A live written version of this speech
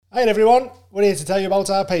Hi everyone, we're here to tell you about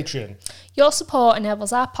our Patreon. Your support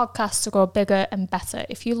enables our podcast to grow bigger and better.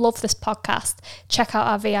 If you love this podcast, check out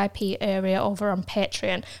our VIP area over on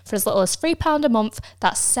Patreon. For as little as £3 a month,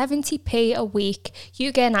 that's 70p a week,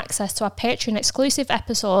 you gain access to our Patreon exclusive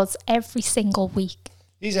episodes every single week.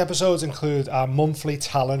 These episodes include our monthly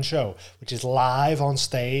talent show, which is live on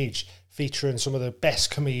stage, featuring some of the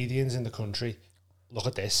best comedians in the country. Look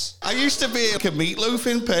at this. I used to be like a Meatloaf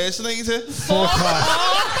impersonator.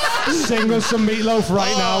 Sing us some Meatloaf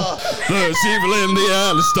right now. There's evil in the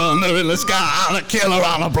air, there's thunder in the sky, and a killer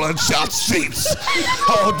on a bloodshot streets.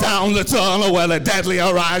 Hold down the tunnel where the deadly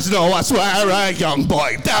horizon. Oh, I swear a young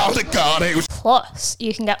boy down to God. Plus,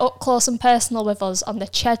 you can get up close and personal with us on the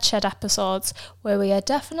Shed episodes, where we are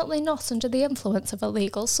definitely not under the influence of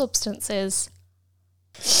illegal substances.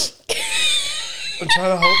 I'm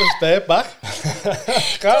trying to hold this babe back.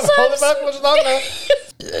 Can't hold it back much longer.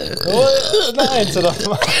 Not into the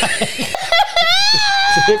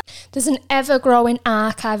There's an ever-growing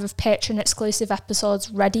archive of Patreon-exclusive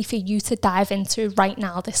episodes ready for you to dive into right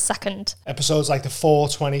now this second. Episodes like the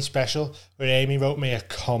 420 special, where Amy wrote me a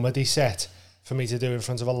comedy set for me to do in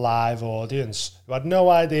front of a live audience who had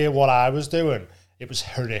no idea what I was doing. It was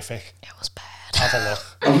horrific. It was bad. Have a look.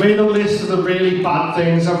 I've made a list of the really bad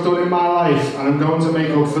things I've done in my life, and I'm going to make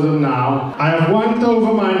up for them now. I have wanked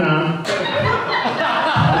over my nan.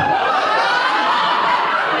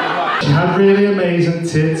 She had really amazing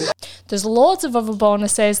tits. There's loads of other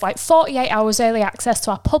bonuses like 48 hours early access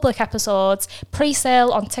to our public episodes,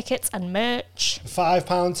 pre-sale on tickets and merch.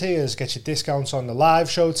 £5 tiers get you discounts on the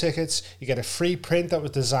live show tickets. You get a free print that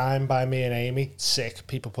was designed by me and Amy. Sick.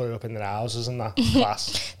 People put it up in their houses and that.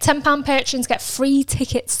 Class. £10 patrons get free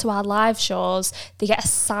tickets to our live shows. They get a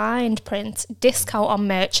signed print, discount on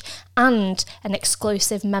merch, and an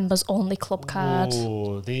exclusive members only club card.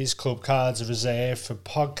 Ooh, these club cards are reserved for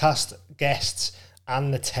podcast guests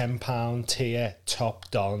and the £10 tier top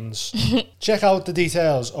dons. Check out the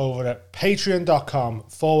details over at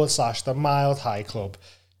patreon.com/the Mild High Club.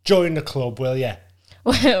 Join the club, will ya?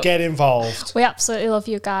 Get involved. We absolutely love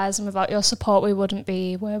you guys, and without your support we wouldn't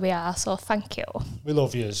be where we are, so thank you. We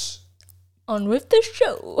love yous. On with the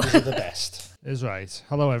show. You're the best. Is right.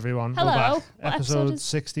 Hello everyone. Hello. We're back. What Episode is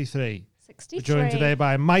 63. 63. We're joined today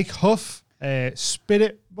by Mike Hough,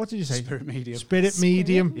 Spirit. What did you say? Spirit Medium. Spirit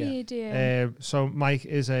Medium. Medium. So Mike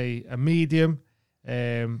is a medium.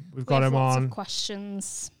 We've got him lots on. Of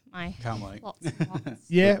questions, Mike. Can't wait. Lots and lots.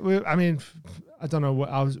 Yeah. I mean, I don't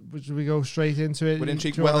know. Should we go straight into it? We're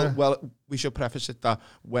intrigued. Do you wanna- Well, we should preface it that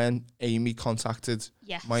when Amy contacted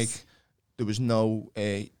Yes. Mike, there was no...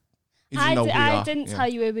 he didn't I know who we are. didn't Yeah. tell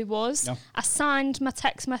you who he was. No. I signed my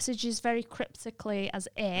text messages very cryptically as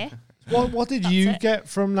A. What did you get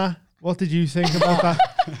from that? What did you think about that?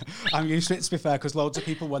 I'm used to it, to be fair, because loads of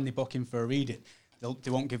people, when they book in for a reading, they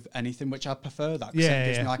won't give anything, which I prefer that. 'Cause Yeah,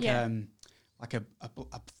 it gives me Yeah. like a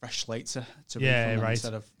fresh slate to read Yeah, from them right.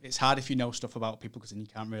 instead of... It's hard if you know stuff about people, because then you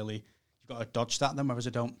can't really... You've got to dodge that then, whereas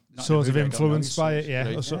I don't... not Sort of everybody, I don't know influenced you, by so it, yeah,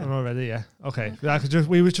 it's or something great. already, yeah. Okay,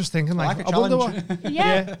 we were just thinking, I like, like a I wonder challenge. what.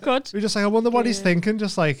 Yeah, good. We were just like, I wonder what he's thinking.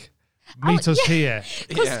 Just like, meet us here.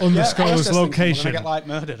 Yeah. Underscore I was his just thinking, location. When I get like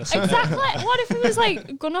murdered or something. Exactly. What if he was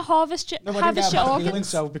like gonna harvest No, I didn't harvest get your a bad feeling, organs?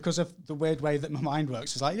 so because of the weird way that my mind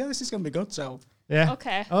works, it's like, yeah, this is going to be good, so... Yeah.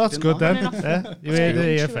 Okay. Oh, that's Didn't good then. like it. Yeah. You That's heard good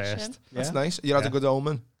it here intuition. first. That's Yeah. nice. You had a good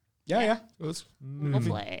omen. Yeah. Good.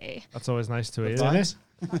 Lovely. That's always nice to hear, Good isn't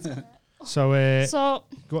vibes. it? So, So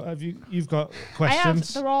you've got I have.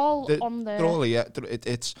 questions? They're all The- on the. They're all here.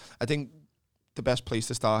 It's. I think the best place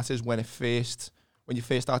to start is when you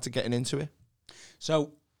first started getting into it.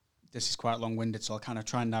 So, this is quite long-winded, so I'll kind of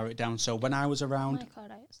try and narrow it down. So when I was around... Mike, all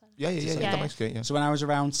right, so- Yeah. Yeah. That makes great. Yeah. So when I was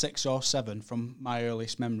around 6 or 7, from my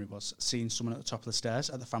earliest memory was seeing someone at the top of the stairs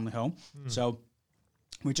at the family home. So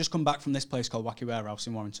we'd just come back from this place called Wacky Warehouse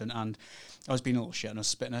in Warrington, and I was being a little shit, and I was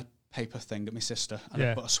spitting a paper thing at my sister, and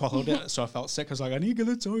Yeah. but I swallowed it, so I felt sick. I was like, I need to go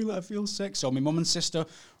to the toilet, I feel sick. So my mum and sister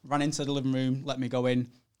ran into the living room, let me go in,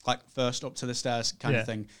 like first up to the stairs kind Yeah. of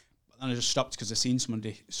thing. But then I just stopped because I seen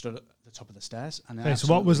somebody stood at the top of the stairs. And Okay, so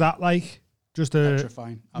what was that like? Just a...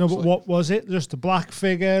 petrifying. No, but what was it? Just a black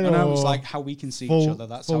figure? No, or it was like how we can see full- each other.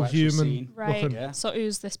 That's full how I actually human seen. Right. looking? Yeah. So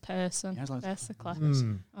who's this person? Yeah, it's like- basically.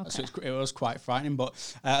 Hmm. Okay. So it was quite frightening, but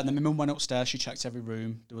and then my mum went upstairs. She checked every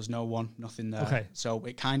room. There was no one, nothing there. Okay. So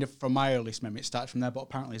it kind of, from my earliest memory, it started from there. But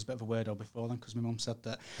apparently, it's a bit of a weirdo before then, because my mum said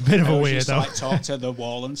that. Bit of I a always used to, weirdo. like talk to the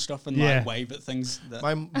wall and stuff, and Yeah. like wave at things. That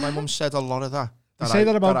My mum said a lot of that. You say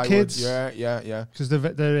that about I would- kids? Yeah. Because they're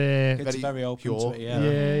kids are very open very to it. Yeah.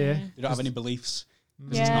 yeah. They don't have any beliefs.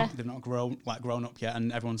 Yeah. They've not grown up yet,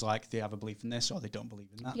 and everyone's like, they have a belief in this or they don't believe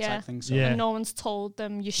in that type thing. So And no one's told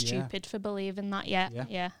them you're stupid for believing that yet.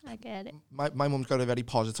 Yeah, I get it. My mum's got a very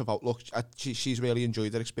positive outlook. She's really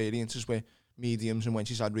enjoyed her experiences with mediums, and when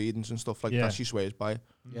she's had readings and stuff like that, she swears by it.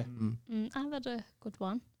 Yeah. I've had a good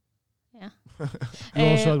one. Yeah. You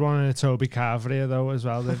also had one in a Toby Carvery though as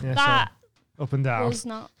well, didn't you? That up and down was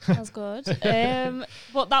not as good. But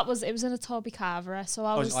it was in a Toby Carvery, so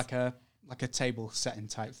I was like a table setting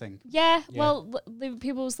type thing. Yeah. Well,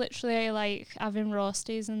 people was literally like having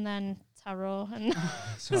roasties and then tarot and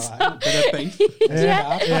Bit of beef.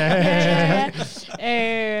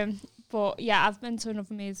 But yeah, I've been to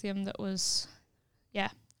another museum that was, I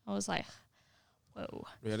was like, whoa.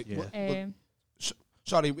 Really? Yeah.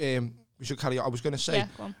 Sorry, we should carry on. I was going to say,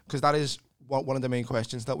 because that is one of the main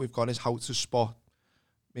questions that we've got is how to spot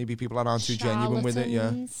maybe people that aren't too genuine with it.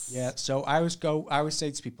 Yeah. So I always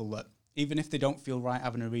say to people that even if they don't feel right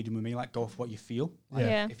having a reading with me, like go off what you feel.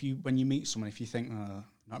 Like when you meet someone, if you think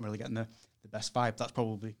not really getting the best vibe, that's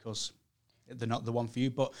probably because they're not the one for you.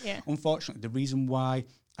 But unfortunately, the reason why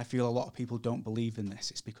I feel a lot of people don't believe in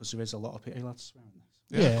this is because there is a lot of people. Are you allowed to swear on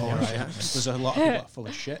this? There's a lot of people that are full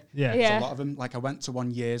of shit. There's a lot of them. Like I went to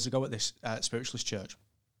one years ago at this spiritualist church.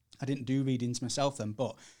 I didn't do readings myself then,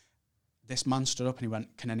 but this man stood up and he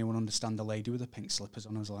went, "Can anyone understand the lady with the pink slippers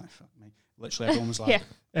on?" I was like, "Fuck me!" Literally, everyone was like,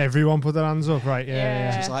 Everyone put their hands up, right?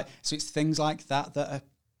 Yeah. So it's like, it's things like that are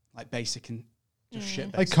like basic and just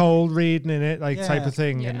shit. Like cold reading in it, like type of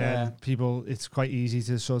thing, and then people, it's quite easy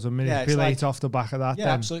to sort of manipulate off the back of that.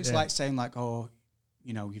 Yeah, absolutely. It's like saying like, oh,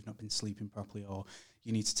 you've not been sleeping properly, or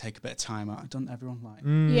you need to take a bit of time out. Don't everyone like?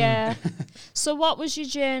 Yeah. So what was your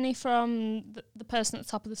journey from the person at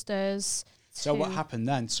the top of the stairs? So what happened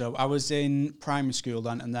then? So I was in primary school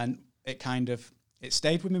then, and then it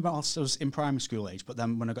stayed with me whilst I was in primary school age, but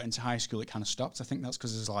then when I got into high school, it kind of stopped. I think that's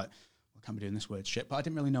because it's like, I can't be doing this weird shit. But I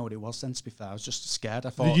didn't really know what it was then, to be fair. I was just scared.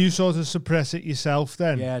 I thought, did you sort of suppress it yourself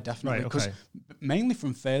then? Yeah, definitely. Because mainly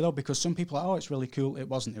from fear, though, because some people are like, oh, it's really cool. It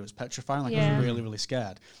wasn't. It was petrifying. Like, I was really, really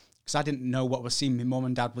scared. Because I didn't know what was seeing. My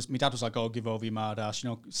dad was like, oh, give over your mad ass,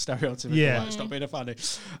 stereotypical, like, stop being a fanny.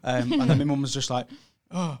 And then my mum was just like,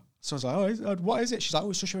 oh. So I was like, oh, what is it? She's like,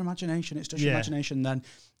 oh, it's just your imagination. It's just your imagination. Then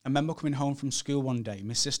I remember coming home from school one day.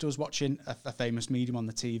 My sister was watching a famous medium on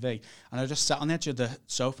the TV. And I just sat on the edge of the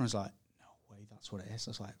sofa and was like, no way, that's what it is.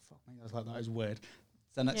 I was like, fuck me. I was like, that is weird.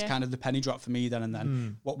 Then that's kind of the penny drop for me then. And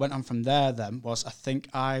then what went on from there then was, I think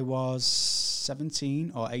I was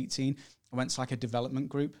 17 or 18. I went to like a development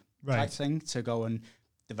group type thing to go and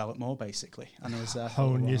develop more, basically. And I was there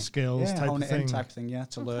hone your skills type of thing.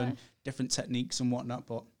 To learn different techniques and whatnot.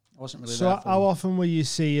 But I wasn't really there. So how often were you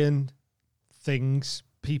seeing things,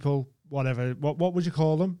 people, whatever? What would you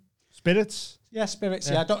call them? Spirits? Yeah, spirits.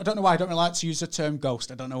 Yeah, I don't know why I don't really like to use the term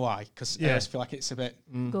ghost. I don't know why, because I just feel like it's a bit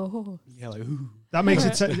ghost. Yeah, like, ooh. That makes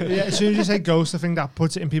it. As soon as you say ghost, I think that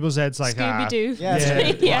puts it in people's heads like Scooby Doo. It's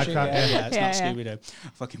not Scooby Doo. I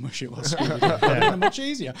fucking wish it was Scooby Doo. Much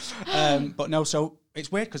easier. But no, so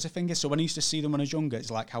it's weird because the thing is, so when I used to see them when I was younger,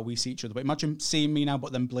 it's like how we see each other. But imagine seeing me now,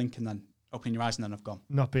 but then blink and then opening your eyes and then I've gone.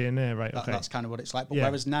 Not being there, right? Okay. That's kind of what it's like. But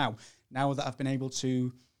whereas now that I've been able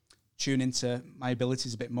to tune into my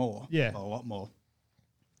abilities a bit more, or a lot more,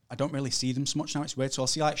 I don't really see them so much now. It's weird. So I'll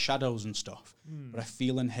see like shadows and stuff, but I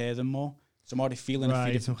feel and hear them more. So I'm already feeling a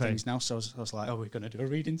few different things now. So I was like, oh, we're going to do a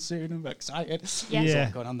reading soon. I'm excited. Yeah.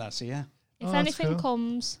 What's going on there? So yeah. If anything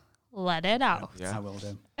comes, let it out. Yeah, I will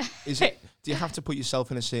do. Do you have to put yourself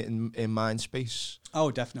in a certain mind space?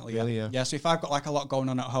 Oh, definitely. Really, yeah. So if I've got like a lot going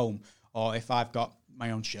on at home, or if I've got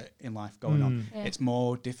my own shit in life going on, it's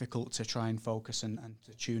more difficult to try and focus and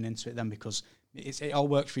to tune into it then, because it all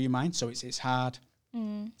works for your mind. So it's hard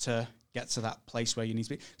to get to that place where you need to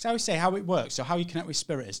be. So I always say how it works. So how you connect with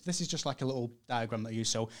spirit is, this is just like a little diagram that I use.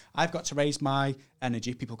 So I've got to raise my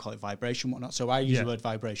energy. People call it vibration, whatnot. So I use the word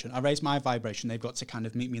vibration. I raise my vibration. They've got to kind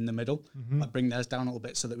of meet me in the middle, like bring theirs down a little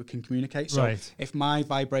bit so that we can communicate. So if my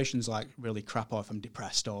vibration's like really crap, or if I'm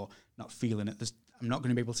depressed or not feeling it, I'm not going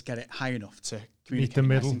to be able to get it high enough to communicate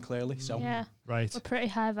nice and clearly. So we're pretty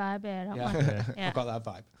high vibe here, aren't we? I've got that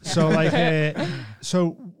vibe. So like,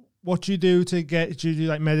 what do you do to get? Do you do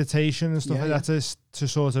like meditation and stuff like that to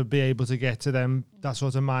sort of be able to get to that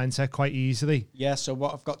sort of mindset quite easily? Yeah. So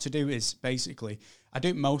what I've got to do is basically, I do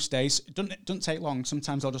it most days. It doesn't take long.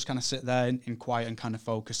 Sometimes I'll just kind of sit there in quiet and kind of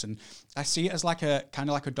focus. And I see it as like a kind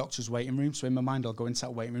of like a doctor's waiting room. So in my mind, I'll go into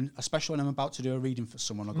that waiting room, especially when I'm about to do a reading for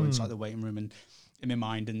someone. I'll go into like the waiting room and in my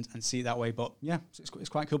mind and see it that way. But yeah, it's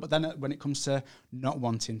quite cool. But then when it comes to not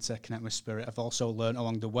wanting to connect with spirit, I've also learned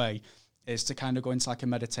along the way is to kind of go into like a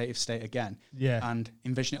meditative state again. Yeah. And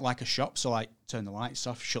envision it like a shop. So like turn the lights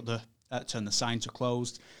off, turn the sign to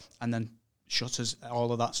closed, and then shutters,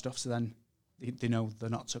 all of that stuff. So then they know they're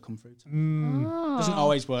not to come through. Doesn't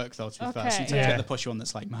always work though, to be fair. Sometimes you get the push one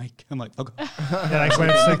that's like, Mike. I'm like, fuck off. Yeah, like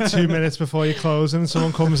when it's like 2 minutes before you close and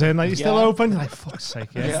someone comes in, like, you still open? You're like, fuck's sake,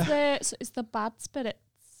 yeah. Is the bad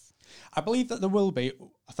spirits? I believe that there will be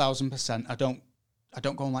 1,000%. I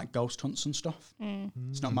don't go on like ghost hunts and stuff.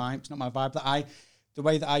 It's not my vibe. The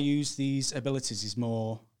way that I use these abilities is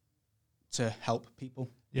more to help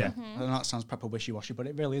people. Yeah. I know that sounds proper wishy-washy, but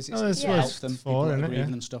it really is. It's to help them, people that are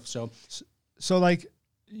grieving and stuff. So like,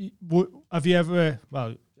 have you ever,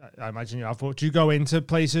 well, I imagine you have, but do you go into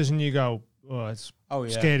places and you go, it's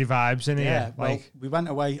scary vibes in here? Yeah, well, we went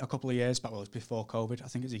away a couple of years back, well, it was before COVID, I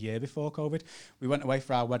think it was a year before COVID. We went away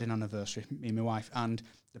for our wedding anniversary, me and my wife, and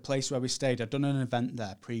the place where we stayed, I'd done an event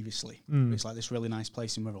there previously. It's like this really nice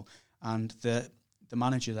place in Wirral, and the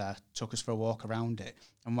manager there took us for a walk around it,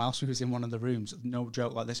 and whilst we was in one of the rooms, no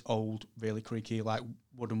joke, like this old, really creaky, like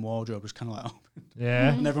wooden wardrobe was kind of like open.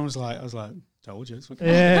 Yeah. And everyone was like, I was like, told you.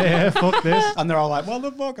 Yeah, fuck this. And they're all like, what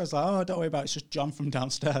the fuck? I was like, oh, don't worry about it. It's just John from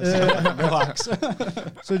downstairs. Relax.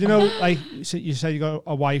 So, do you know, like, you said you got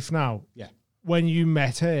a wife now. Yeah. When you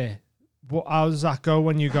met her, how does that go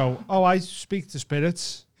when you go, I speak to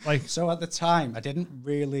spirits? Like, so at the time, I didn't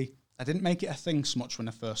make it a thing so much when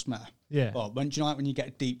I first met her. Yeah. But when, do you know, like when you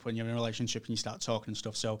get deep, when you're in a relationship and you start talking and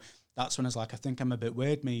stuff. So that's when I was like, I think I'm a bit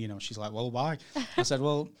weird, me. You know, she's like, well, why? I said,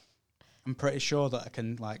 well, I'm pretty sure that I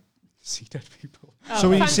can, like, see dead people. So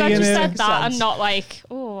were you thank God seeing you it? said that and not like,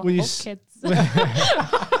 Were you kids.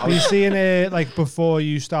 Were you seeing it like before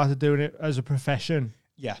you started doing it as a profession?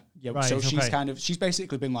 Yeah. Right, so she's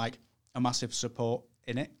basically been like a massive support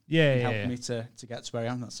in it. Helping me to get to where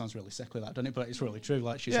I am. That sounds really sickly, that, doesn't it? But it's really true.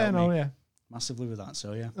 Like she's helped me massively with that.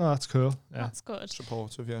 So yeah. Oh, that's cool. Yeah. That's good.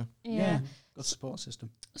 Supportive, yeah. Good support system.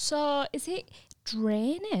 So is it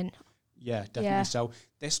draining? Yeah, definitely. Yeah. So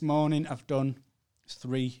this morning I've done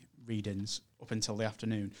 3 readings up until the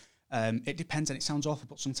afternoon. It depends, and it sounds awful,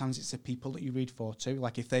 but sometimes it's the people that you read for too.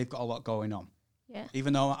 Like if they've got a lot going on. Yeah.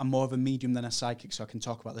 Even though I'm more of a medium than a psychic, so I can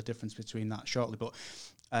talk about the difference between that shortly. But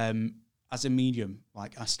as a medium,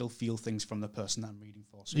 like I still feel things from the person that I'm reading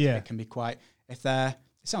for. So it can be quite, it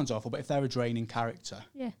sounds awful, but if they're a draining character,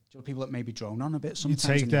 people that maybe drone on a bit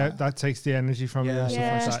sometimes. You take that takes the energy from you. And stuff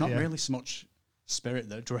like that, it's not really so much spirit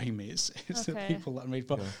that drain me, it's the people that I'm reading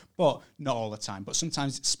for. But not all the time. But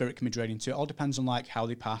sometimes spirit can be draining too. It all depends on like how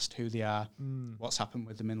they passed, who they are, what's happened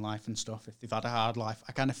with them in life and stuff. If they've had a hard life,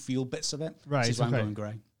 I kind of feel bits of it. Right. This is why I'm going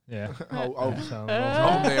grey. Yeah.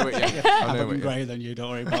 I'm there with you. I'm going grey, then you don't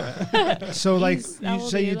worry about it. So like you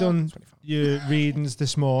say you've done your readings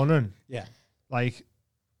this morning. Yeah. Like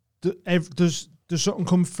does something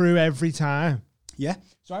come through every time? Yeah.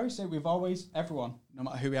 So I always say everyone, no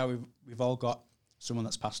matter who we are, we've all got someone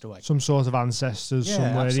that's passed away. Some sort of ancestors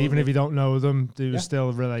somewhere, absolutely. Even if you don't know them, they're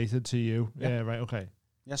still related to you. Yeah, right, okay.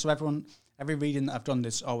 Yeah, so every reading that I've done,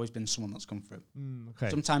 there's always been someone that's come through.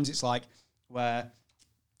 Okay. Sometimes it's like where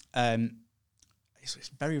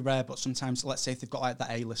it's very rare, but sometimes, let's say if they've got like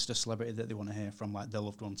that A-lister celebrity that they want to hear from, like their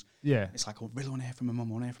loved ones. Yeah. It's like, I really want to hear from my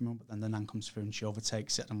mum, but then the nan comes through and she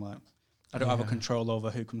overtakes it, and I'm like, I don't have a control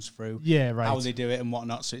over who comes through, how they do it and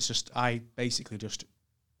whatnot. So it's just, I basically just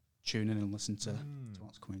tune in and listen to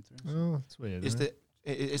what's coming through. Oh, that's weird. Is there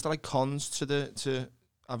like cons to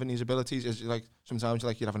having these abilities? Is it like sometimes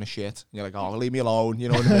you're having a shit and you're like, oh, leave me alone, you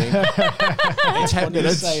know what I mean? 10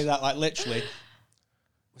 minutes. Say that, like literally,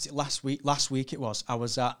 was it last week? Last week it was. I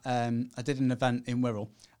was at, I did an event in Wirral,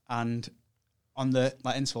 and on the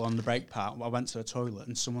interval on the break part, I went to the toilet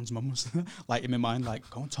and someone's mum was like in my mind, like,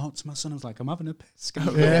 go and talk to my son. I was like, I'm having a piss.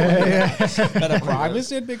 Better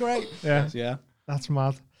privacy would be great. Yeah. That's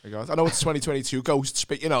mad. I know it's 2022 ghosts,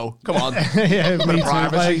 but come on. Yeah, me too,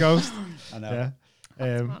 play ghost. I know.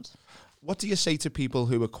 Yeah. What do you say to people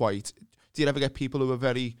who are quite? Do you ever get people who are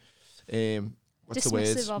very, what's the word?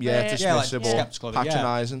 Dismissive, skeptical,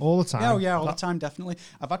 patronising all the time? All the time, definitely.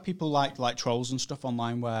 I've had people like trolls and stuff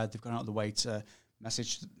online where they've gone out of the way to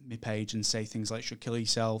message me page and say things like, "Should kill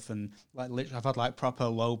yourself," and like literally, I've had like proper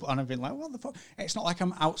low, and I've been like, "What the fuck?" It's not like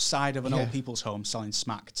I'm outside of an old people's home selling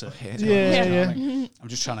smack to. I'm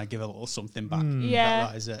just trying to give a little something back.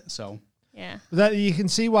 That is it. So. Yeah. That you can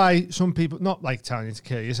see why some people, not like telling you to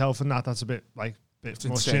kill yourself and that's a bit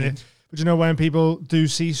much in it. But when people do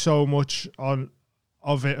see so much of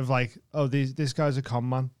it, of like, oh, this guy's a con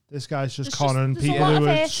man. This guy's just conning people who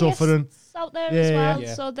are suffering. Out there as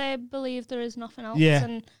well, so they believe there is nothing else,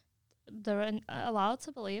 and they're allowed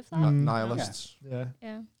to believe that. Nihilists.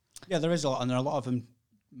 Yeah, there is a lot, and there are a lot of them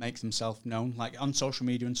make themselves known. Like on social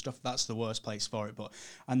media and stuff, that's the worst place for it.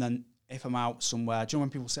 And then if I'm out somewhere, do you know when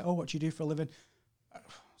people say, "Oh, what do you do for a living?"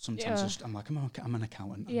 Sometimes I'm like, I'm an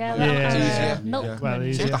accountant. Well,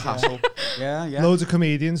 easy. The hassle. Yeah. Loads of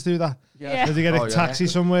comedians do that. Yeah. If they get a taxi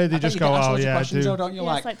somewhere, they just go, "Oh yeah, I do." Don't you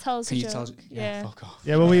like? Tell us a joke. Fuck off.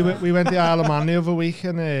 Yeah, well, we went to the Isle of Man the other week,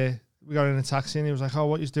 and we got in a taxi, and he was like, "Oh,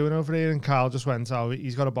 what you doing over here?" And Carl just went, "Oh,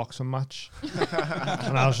 he's got a boxing match."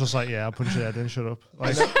 And I was just like, "Yeah, I'll punch your head in. Shut up."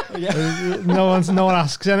 Like, no one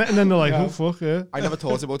asks anything, and then they're like, "Oh fuck yeah." I never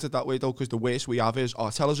thought about it that way though, because the worst we have is,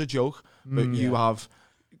 tell us a joke, but you have.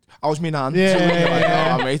 I was my nan.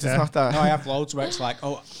 Yeah. Mate, it's not that. No, I have loads where it's like,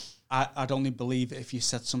 I'd only believe it if you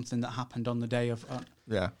said something that happened on the day of.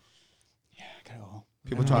 Yeah, get it all.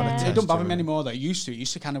 People trying to. It don't bother me anymore. Though it used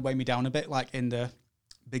to kind of weigh me down a bit, like in the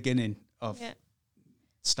beginning of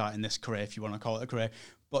starting this career, if you want to call it a career.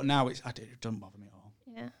 But now it doesn't bother me at all.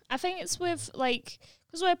 Yeah, I think it's with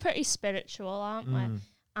because we're pretty spiritual, aren't we?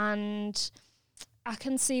 And I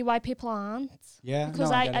can see why people aren't. Yeah,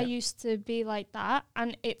 because I used to be like that,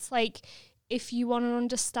 and it's like if you want to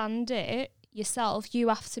understand it yourself, you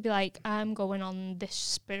have to be like, I'm going on this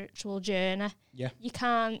spiritual journey. Yeah, you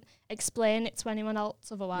can't explain it to anyone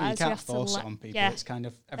else otherwise. You can't force it on people. Yeah. It's kind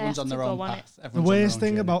of everyone's on their own path. The worst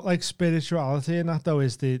thing about like spirituality and that though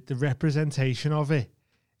is the representation of it.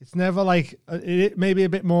 It's never like, maybe a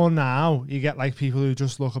bit more now, you get like people who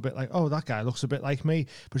just look a bit like, oh, that guy looks a bit like me.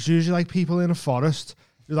 But it's usually like people in a forest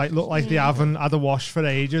who like look like they haven't had a wash for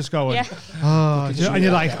ages going, and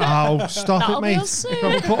you're like, oh, stop it, mate. You're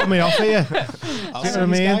probably putting me off here. I'll see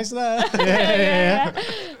these guys there.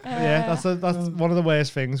 Yeah, that's one of the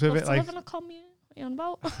worst things with it. Like, live in a commune. What are you on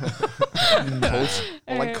about? Cult.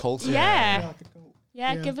 Or like cult.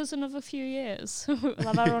 Yeah, give us another few years. We'll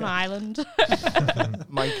have our own island.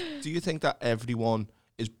 Mike, do you think that everyone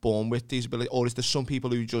is born with these abilities, or is there some people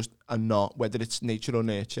who just are not, whether it's nature or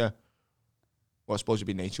nurture? Well, I suppose it'd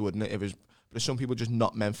be nature, wouldn't it? But there's some people just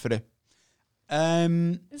not meant for it.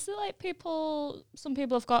 Is it like some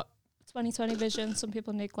people have got 20/20 vision, some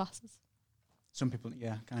people need glasses? Some people,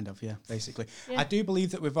 basically. Yeah. I do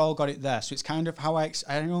believe that we've all got it there. So it's kind of how I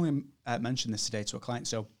only mentioned this today to a client.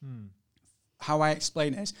 So how I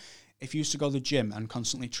explain it is, if you used to go to the gym and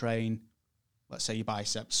constantly train, let's say your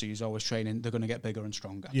biceps, so you're always training, they're going to get bigger and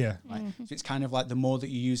stronger. Yeah. Right? So it's kind of like the more that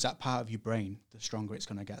you use that part of your brain, the stronger it's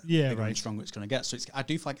going to get. Yeah, bigger and stronger it's going to get. So I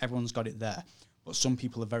do feel like everyone's got it there, but some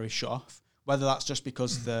people are very shut off. Whether that's just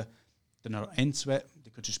because they're not into it,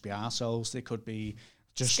 they could just be arseholes, they could be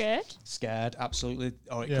just scared, absolutely,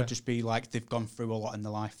 or it could just be like they've gone through a lot in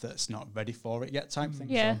their life that's not ready for it yet, type thing.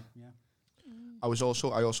 Yeah. So, yeah. I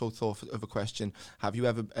also thought of a question. Have you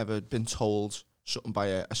ever been told something by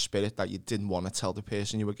a spirit that you didn't want to tell the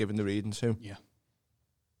person you were giving the reading to? Yeah.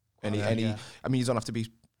 Any? I mean, you don't have to be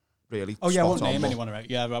really. Oh yeah, I won't name anyone, right?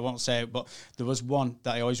 Yeah, I won't say it. But there was one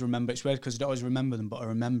that I always remember. It's weird because I don't always remember them, but I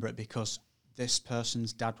remember it because this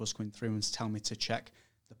person's dad was coming through and telling me to check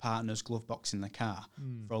the partner's glove box in the car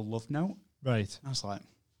for a love note. Right. I was like,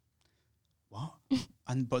 what?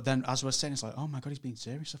 But then as I was saying, it's like, oh my God, he's being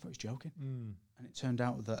serious. I thought he was joking. And it turned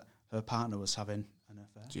out that her partner was having an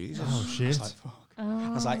affair. Jesus. Oh, shit. I was like, fuck. I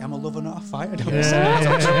was like, I'm a lover, not a fighter.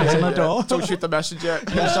 Don't shoot the messenger.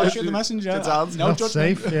 Don't shoot the messenger. No judgment.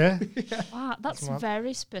 Safe, yeah. Wow, that's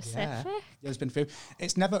very specific. Yeah, it's been few.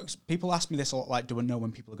 It's never, people ask me this a lot, like, do I know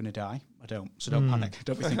when people are going to die? I don't. So don't panic.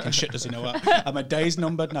 Don't be thinking, shit, does he know that? Are my days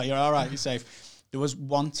numbered? No, you're all right. You're safe. There was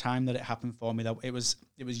one time that it happened for me, though. It was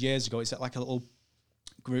years ago. It's at like a little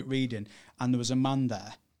group reading, and there was a man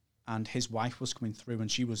there, and his wife was coming through,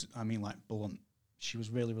 and she was, I mean, like, blunt. She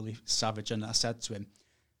was really, really savage, and I said to him,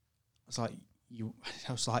 I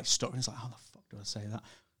was like stuck, and I was like, how the fuck do I say that?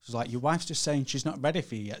 She was like, your wife's just saying she's not ready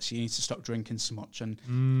for you yet, so you need to stop drinking so much. And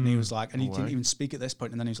he was like, and he didn't even speak at this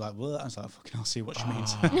point, and then he was like, well, I was like, fucking, I'll see what she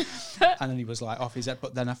means. And then he was like, off his head.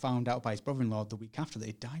 But then I found out by his brother-in-law the week after that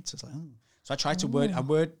he died, so I was like, oh. So I try to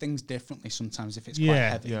word things differently sometimes if it's quite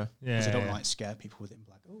heavy, because I don't like scare people with it and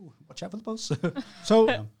be like, oh, watch out for the bus.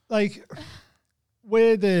 So, like,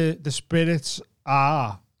 where the spirits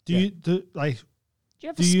are, do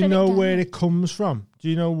you know where it comes from? Do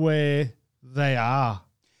you know where they are?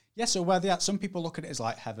 Yeah, so where they are, some people look at it as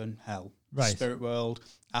like heaven, hell, spirit world,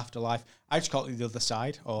 afterlife. I just call it the other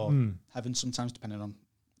side, or heaven sometimes, depending on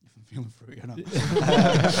if I'm feeling fruity or not.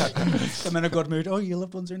 I'm in a good mood. Oh, your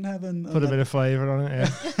loved ones are in heaven. Put a bit of flavour on it,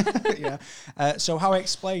 yeah. So how I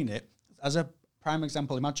explain it, as a prime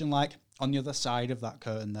example, imagine like on the other side of that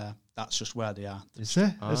curtain there, that's just where they are. Is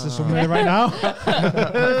there? Is there someone there right now?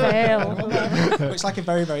 It's like a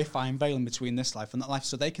very, very fine veil in between this life and that life,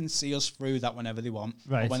 so they can see us through that whenever they want,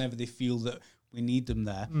 or whenever they feel that we need them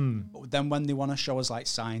there. But then when they want to show us like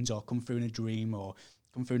signs or come through in a dream or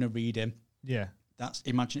come through in a reading, that's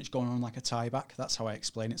imagine it's going on like a tie back. That's how I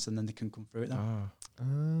explain it, so then they can come through it then.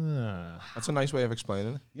 That's a nice way of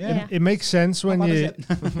explaining it. Yeah. It makes sense when you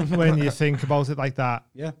when you think about it like that.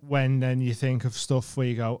 Yeah. When then you think of stuff where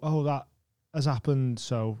you go, oh, that has happened,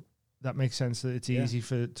 so that makes sense that it's easy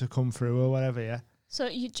to come through or whatever. Yeah. So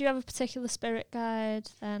do you have a particular spirit guide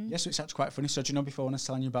then? Yeah, so it's actually quite funny. So do you know before when I was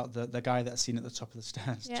telling you about the guy that I seen at the top of the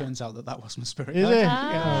stairs? Yeah. Turns out that was my spirit Is guide. it?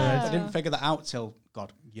 Yeah. I didn't figure that out till,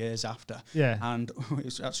 God, years after. Yeah. And it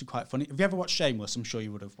was actually quite funny. Have you ever watched Shameless? I'm sure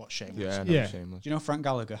you would have watched Shameless. Yeah, I know Yeah. Shameless. Do you know Frank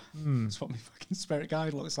Gallagher? That's what my fucking spirit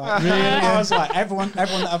guide looks like. I was like, everyone that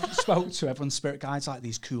I've spoke to, everyone's spirit guide's like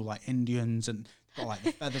these cool like Indians and got like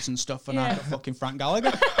the feathers and stuff, and I got fucking Frank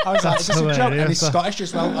Gallagher. I was like, is this a joke? And he's Scottish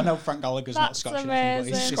as well. I know Frank Gallagher's not That's Scottish,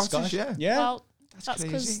 amazing. but he's just Scottish, Scottish. yeah. Well, That's that's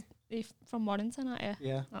because crazy. you're from Warrington, aren't you?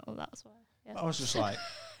 Yeah. Oh, that's why. Yeah. I was just like,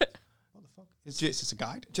 what the fuck? Is this a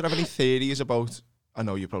guide? Do you have any theories about? I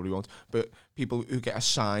know you probably won't, but people who get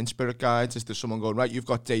assigned spirit guides, is there someone going, right, you've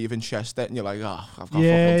got Dave in Chester, and you're like, oh, I've got fucking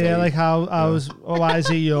Dave. Like why is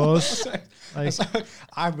he yours? Like,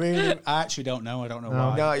 I actually don't know. I don't know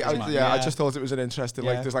why. No, I just thought it was an interesting,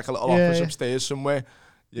 like, there's like a little office upstairs somewhere.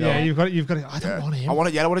 You know? you've got I don't want him. I want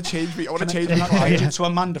to change me. I want to change Can my I change client. it to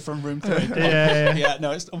Amanda from room 3? Yeah.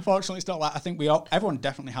 No, unfortunately it's not like, I think everyone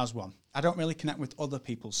definitely has one. I don't really connect with other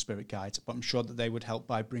people's spirit guides, but I'm sure that they would help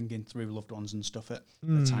by bringing through loved ones and stuff at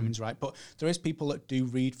the timing's right. But there is people that do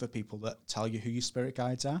read for people that tell you who your spirit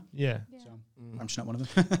guides are. Yeah. So I'm just not one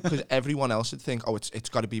of them. Because everyone else would think, oh, it's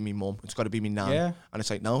got to be me mum, it's got to be me nan. Yeah. And it's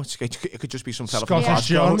like, no, it could just be some telephone Scottish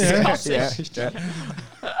John,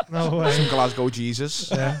 No way. Some Glasgow Jesus.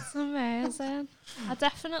 That's amazing. I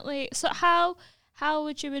definitely. So how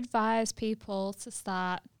would you advise people to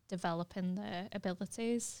start developing their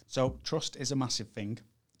abilities? So trust is a massive thing.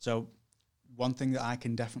 So one thing that I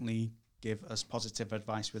can definitely give as positive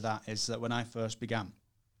advice with that is that when I first began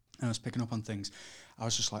and I was picking up on things, I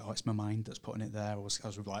was just like, oh, it's my mind that's putting it there. I was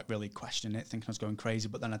like really questioning it, thinking I was going crazy,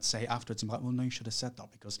 but then I'd say it afterwards, I'm like, well, no, you should have said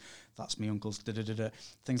that because that's my uncle's da-da-da-da.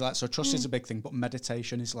 Things like that. So trust is a big thing, but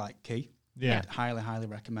meditation is like key. Yeah. I'd highly, highly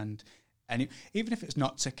recommend. And even if it's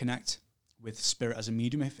not to connect with spirit as a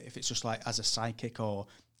medium, if it's just like as a psychic or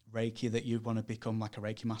Reiki that you want to become like a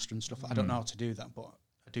Reiki master and stuff. I don't know how to do that, but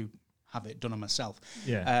I do have it done on myself.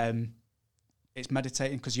 Yeah. It's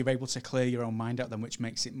meditating because you're able to clear your own mind out then, which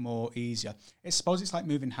makes it more easier. I suppose it's like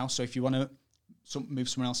moving house. So if you want to move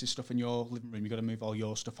someone else's stuff in your living room, you've got to move all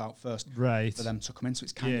your stuff out first Right. for them to come in. So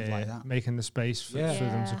it's kind of like that. Making the space for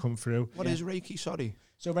them to come through. What is Reiki, sorry?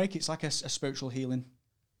 So Reiki, it's like a spiritual healing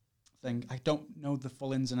thing. I don't know the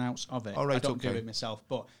full ins and outs of it. Oh, right, I don't do okay. it myself,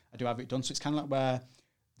 but I do have it done. So it's kind of like where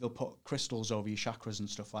they'll put crystals over your chakras and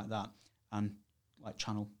stuff like that and like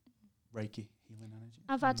channel Reiki healing energy.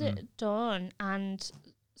 I've had it done, and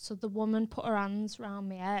so the woman put her hands around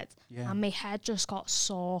my head, and my head just got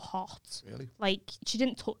so hot. Really? Like, she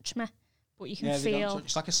didn't touch me, but you can they don't feel. touch-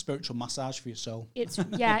 it's like a spiritual massage for your soul. It's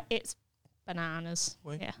it's bananas.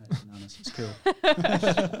 Wait. Yeah. Bananas. It's cool.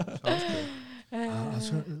 Sounds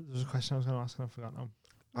cool. There's a question I was going to ask and I forgot now.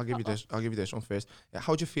 I'll give you this one first. Yeah,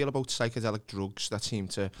 how do you feel about psychedelic drugs that seem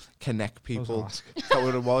to connect people? Is that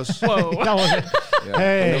what it was? Whoa. That was it. Yeah.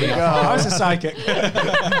 Hey. There we go. I was a psychic.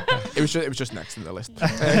 It was just next in the list.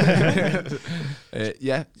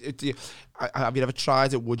 Yeah. Have you ever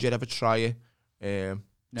tried it? Would you ever try it? No.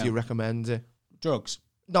 Do you recommend it? Drugs.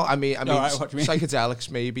 No, I mean, right, what do you mean? psychedelics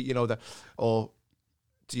maybe. You know that, or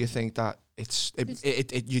do you think that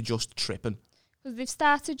you're just tripping? Because they've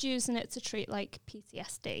started using it to treat like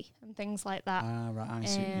PTSD and things like that. Right, I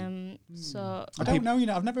see. So I don't know,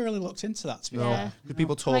 I've never really looked into that, to be Yeah. fair. Because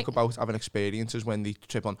people talk Like- about having experiences when they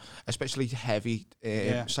trip on, especially heavy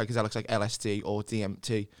psychedelics like LSD or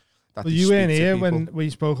DMT. That Well, they you speak weren't to here people. when we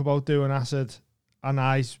spoke about doing acid, and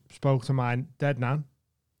I spoke to mine dead nan.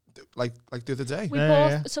 like the other day. we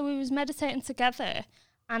Yeah, both. So we was meditating together,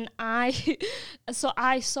 and I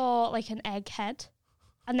saw like an egghead,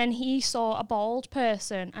 and then he saw a bald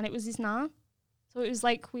person, and it was his nan. So it was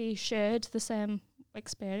like we shared the same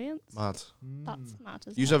experience. Mad. That's mad.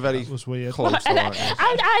 Isn't You're it? very That was weird. close. And though, aren't you?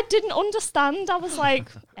 I didn't understand. I was like,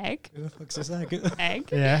 egg, Who the fuck's this egg? egg.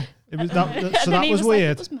 Yeah, it was that. And So then that he was like,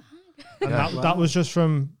 weird, it was mine. and Yeah. that was just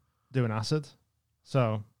from doing acid.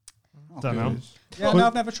 So don't know. Yeah, But- no,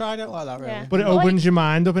 I've never tried it like that, really. Yeah. But it Well, like- opens your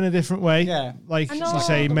mind up in a different way. Yeah. Like I you know.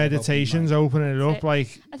 say, meditation's opening it up. it.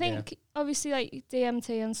 Like I think obviously like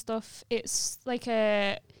DMT and stuff, it's like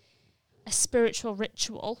a spiritual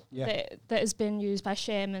ritual that has been used by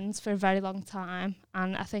shamans for a very long time,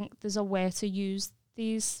 and I think there's a way to use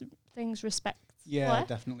these things respectfully. Yeah,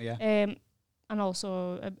 definitely, yeah. And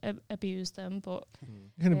also abuse them, but...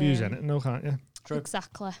 You can abuse anything, no, can't you? True.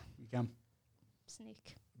 Exactly. You can.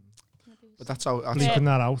 Sneak. But that's how... That's Leaping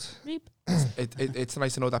that out. it's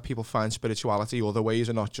nice to know that people find spirituality other ways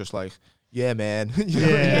and not just like, yeah, man. You know?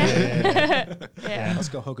 Yeah. Let's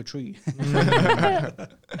go hug a tree.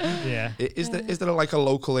 Yeah. Is there like a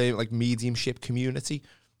local like mediumship community?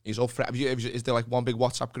 Is there like one big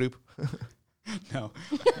WhatsApp group? No.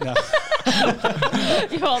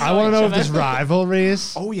 I want to know if there's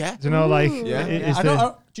rivalries. Oh yeah. Do you know, like, Yeah.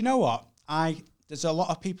 Do you know what? There's a lot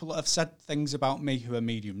of people that have said things about me who are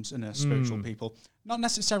mediums and are spiritual people. Not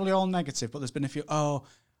necessarily all negative, but there's been a few,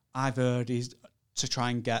 I've heard he's to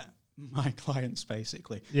try and get my clients,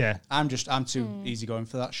 basically. Yeah. I'm too easygoing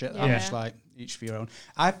for that shit. I'm just like, each for your own.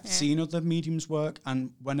 I've seen other mediums work,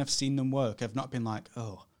 and when I've seen them work, I've not been like,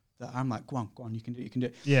 I'm like, go on, you can do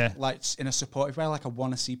it. Yeah. Like, in a supportive way, like, I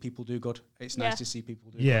want to see people do good. It's nice to see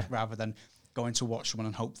people do good, rather than going to watch someone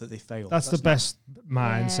and hope that they fail. That's the best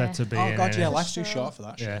mindset to be in. Oh, God, yeah, innit? life's too short for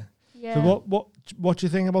that shit. Yeah. So what do you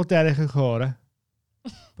think about Derek Acora?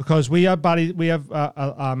 Because we have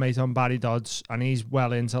our mate on Barry Dodds, and he's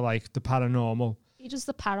well into like the paranormal. He does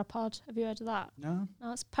the Parapod. Have you heard of that? No,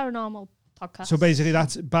 it's paranormal podcast. So basically,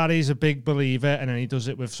 Barry's a big believer, and then he does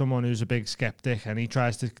it with someone who's a big skeptic, and he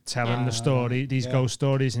tries to tell him the story, these ghost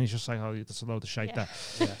stories, and he's just like, "Oh, that's a load of shite." That.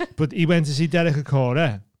 Yeah. But he went to see Derek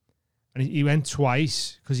Acora, and he went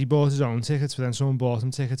twice because he bought his own tickets, but then someone bought him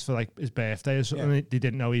tickets for like his birthday or something. They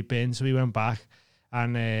didn't know he'd been, so he went back,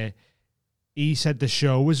 and he said the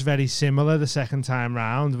show was very similar the second time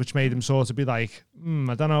round, which made him sort of be like,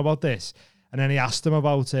 I don't know about this. And then he asked him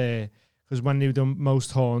about, because when they done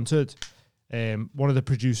Most Haunted, one of the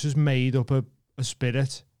producers made up a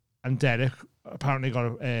spirit, and Derek apparently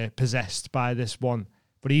got possessed by this one,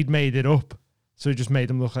 but he'd made it up. So he just made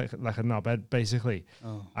him look like a knobhead, basically.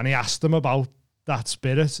 Oh. And he asked him about that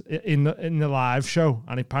spirit in the live show,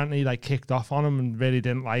 and he apparently like kicked off on him and really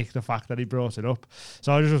didn't like the fact that he brought it up.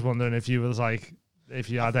 So I was just wondering if you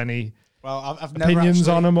had any I've opinions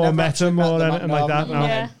on him or met him or anything like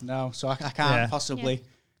that. No, so I can't possibly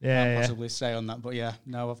say on that. But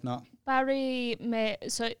no, I've not. Barry made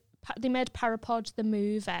they made Parapod the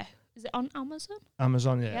movie. Is it on Amazon?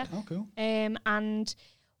 Amazon, yeah. Oh, cool. And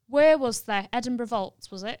where was there? Edinburgh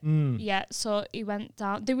Vaults, was it? Yeah, so he went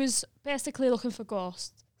down. They was basically looking for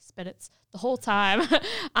ghost spirits the whole time,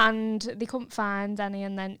 and they couldn't find any,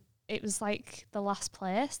 and then it was like the last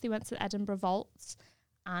place. They went to the Edinburgh Vaults,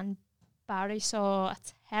 and Barry saw a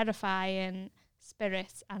terrifying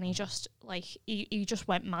spirit, and he just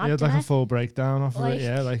went mad. He had like a full breakdown off of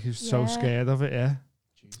it, like he was so scared of it, It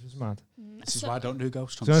was mad. This is why I don't do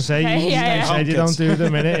ghost hunts. I was going to say, you don't do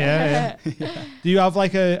them in it, yeah. Do you have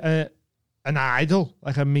like an idol,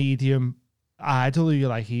 like a medium idol who you're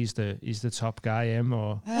like, he's the top guy, him,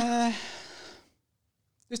 or? There's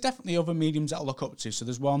definitely other mediums that I look up to. So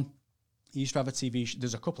there's one, he used to have a TV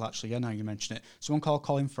there's a couple actually, now you mention it. Someone called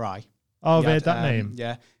Colin Fry. Oh, I've heard that name.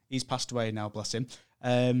 Yeah, he's passed away now, bless him.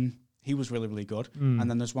 He was really, really good. And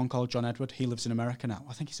then there's one called John Edward. He lives in America now.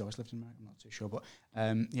 I think he's always lived in America. I'm not too sure. But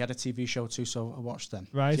he had a TV show too, so I watched them.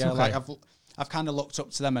 Right, yeah, okay. like I've kind of looked up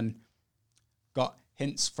to them and got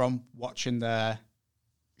hints from watching their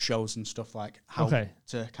shows and stuff, like how to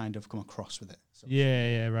kind of come across with it. So,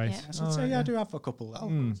 yeah, right. Yeah. So I'd say I do have a couple that I'll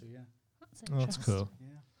go to, That's cool.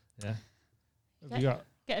 Yeah. Have you got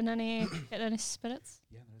getting any spirits?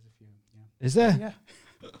 Yeah, there's a few. Yeah. Is there? Yeah.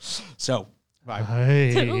 So. Right.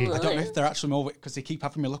 Hey. I don't know if they're actually more because they keep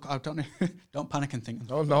having me look. I don't know. Don't panic and think.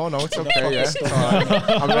 Oh no, it's okay. Yeah,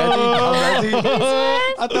 I'm ready.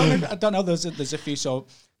 I don't know. There's a few. So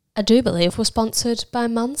I do believe we're sponsored by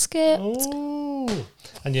Manscaped. Ooh.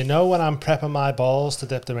 And you know, when I'm prepping my balls to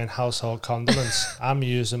dip them in household condiments, I'm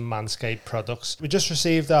using Manscaped products. We just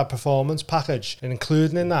received our performance package, and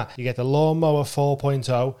including in that, you get the Lawnmower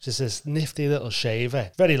 4.0, which is this nifty little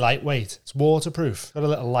shaver. Very lightweight. It's waterproof. Got a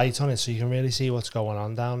little light on it so you can really see what's going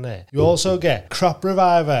on down there. You also get Crop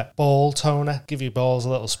Reviver Ball Toner. Give your balls a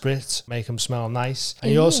little spritz, make them smell nice.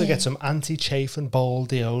 And you also get some anti-chafe and ball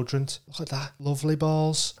deodorant. Look at that. Lovely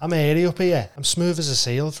balls. I'm airy up here. I'm smooth as a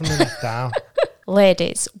seal from the neck down.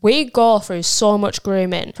 Ladies, we go through so much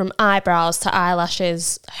grooming, from eyebrows to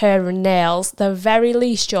eyelashes, hair and nails. The very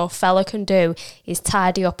least your fella can do is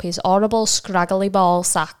tidy up his horrible scraggly ball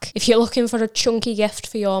sack. If you're looking for a chunky gift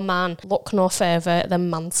for your man, look no further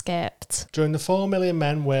than Manscaped. Perfect. Join the 4 million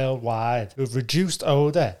men worldwide who have reduced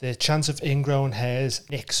odour, their chance of ingrown hairs,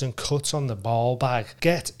 nicks and cuts on the ball bag.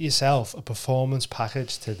 Get yourself a performance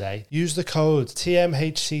package today. Use the code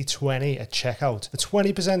TMHC20 at checkout for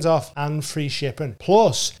 20% off and free shipping.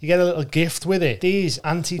 Plus, you get a little gift with it. These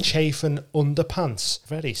anti-chafing underpants.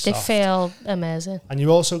 Very soft. They feel amazing. And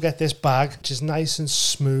you also get this bag, which is nice and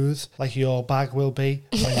smooth, like your bag will be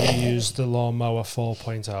when you use the Lawnmower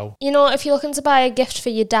 4.0. You know, if you're looking to buy a gift for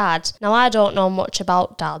your dad, now I don't know much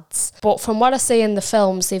about dads, but from what I see in the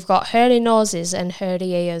films, they've got hairy noses and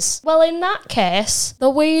hairy ears. Well, in that case, the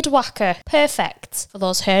Weed Whacker. Perfect for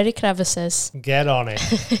those hairy crevices. Get on it.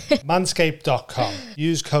 Manscaped.com.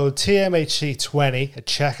 Use code TMHC20 at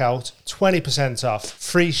checkout. 20% off.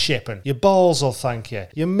 Free shipping. Your balls will thank you.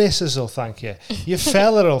 Your missus will thank you. Your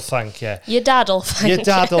fella will thank you. Your dad'll thank you. Your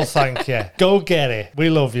dad will thank you. Go get it. We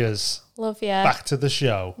love yous. Love you. Back to the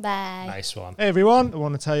show. Bye. Nice one. Hey everyone, I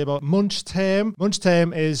want to tell you about Munch Tame. Munch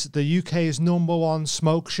Tame is the UK's #1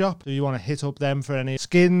 smoke shop. Do you want to hit up them for any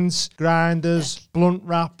skins, grinders, blunt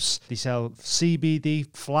wraps? They sell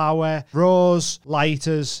CBD, flour, raws,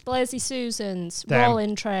 lighters. Blazy Susans, Them.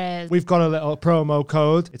 rolling trays. We've got a little promo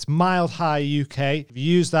code. It's Mild High UK. If you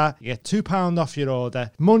use that, you get £2 off your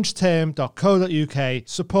order. Munchtame.co.uk.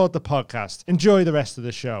 Support the podcast. Enjoy the rest of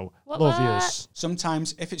the show. Love yous.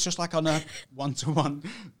 Sometimes, if it's just like on a one-to-one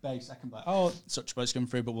base, I can be like, oh, such words coming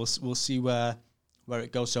through, but we'll see where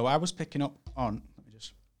it goes. So I was picking up on. Let me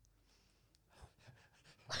just.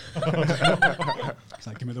 It's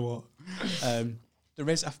like, give me the water. There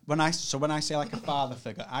is when I say like a father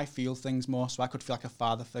figure, I feel things more. So I could feel like a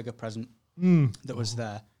father figure present that was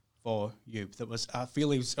there for you. I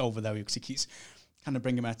feel he was over there because he keeps kind of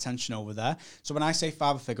bringing my attention over there. So when I say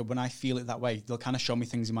father figure, when I feel it that way, they'll kind of show me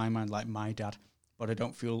things in my mind like my dad, but I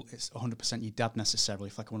don't feel it's 100% your dad necessarily.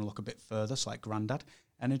 If like I want to look a bit further, so like granddad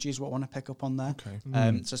energy is what I want to pick up on there. Okay.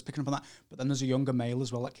 So it's picking up on that. But then there's a younger male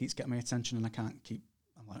as well that keeps getting my attention, and I can't keep.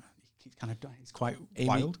 I'm like, he's quite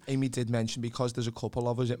wild. Amy did mention because there's a couple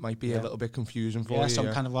of us, it might be a little bit confusing for you. So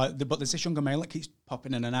I'm kind of like, but there's this younger male that keeps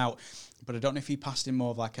popping in and out. But I don't know if he passed in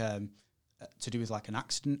more of like to do with like an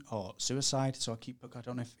accident or suicide. So I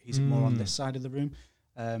don't know if he's more on this side of the room.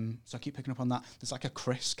 So I keep picking up on that. There's like a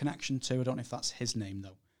Chris connection too. I don't know if that's his name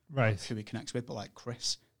though. Right. Who he connects with, but like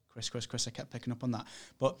Chris. I kept picking up on that.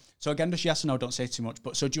 But so again, just yes or no, don't say too much.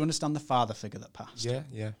 But so do you understand the father figure that passed?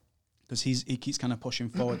 Yeah. Because he keeps kind of pushing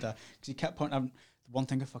forward there. Because he kept pointing out, the one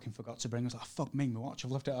thing I fucking forgot to bring was like, fuck me, my watch,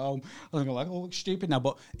 I've left it at home. I was like, oh, look stupid now.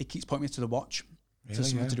 But he keeps pointing me to the watch. Really, so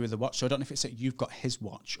something to do with the watch. So I don't know if it's that you've got his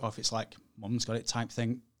watch or if it's like mum's got it type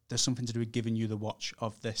thing. There's something to do with giving you the watch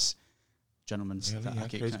of this gentleman's that I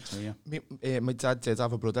keep connecting with. My dad did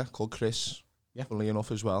have a brother called Chris. Yeah. Funnily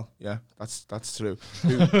enough as well. Yeah, that's true.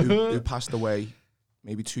 who passed away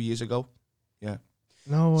maybe 2 years ago. Yeah.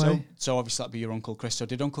 No way. So obviously that'd be your Uncle Chris. So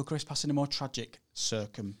did Uncle Chris pass in a more tragic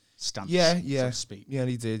circumstance? Yeah. So to speak. Yeah,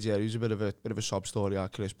 he did. Yeah, he was a bit of a sob story,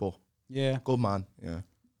 Chris, but good man. Yeah.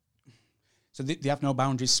 So they have no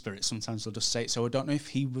boundaries, spirit. Sometimes they'll just say it. So I don't know if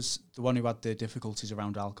he was the one who had the difficulties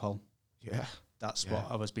around alcohol. Yeah. That's what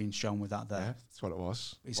I was being shown with that there. Yeah, that's what it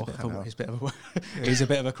was. He's a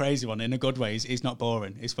bit of a crazy one in a good way. He's not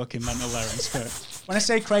boring. He's fucking mental there in spirit. When I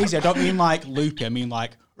say crazy, I don't mean like loopy. I mean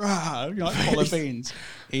like, rah, you know, like full of beans.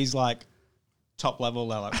 He's like top level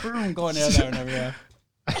there, like going here, there, and everywhere.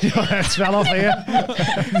 It's fell off here.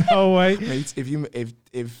 No way, mate. If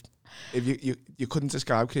you couldn't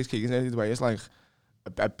describe Chris Keegan any other way, it's like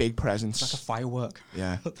a big presence. It's like a firework.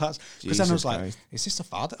 Yeah. That's because then I was like, is this the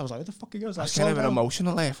father? I was like, who the fuck are you? I was like, that's kind of an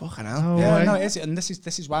emotional layer, fucking hell. No, it is. And this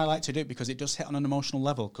is why I like to do it, because it does hit on an emotional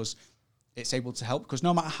level, because it's able to help. Because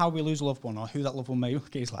no matter how we lose a loved one or who that loved one may be,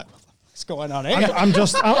 he's like, what's going on here? It's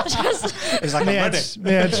like,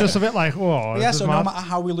 it's just a bit like, whoa. Yeah, so no matter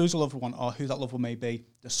how we lose a loved one or who that loved one may be,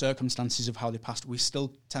 the circumstances of how they passed, we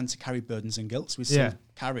still tend to carry burdens and guilt. We still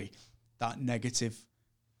carry that negative,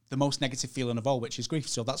 the most negative feeling of all, which is grief.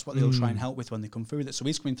 So that's what they'll try and help with when they come through with it. So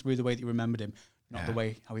he's coming through the way that you remembered him, not the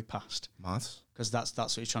way how he passed. Mad. Because that's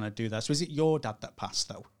what he's trying to do there. So is it your dad that passed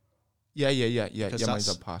though? Yeah. Yeah, my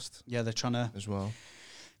dad passed. Yeah, they're trying to as well.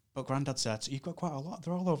 But Granddad said, you've got quite a lot.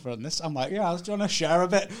 They're all over on this. I'm like, yeah, I was trying to share a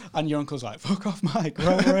bit. And your uncle's like, fuck off, Mike.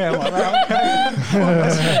 We're over here. I'm like, right,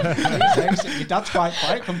 okay. Your dad's quite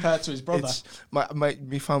quiet compared to his brother. My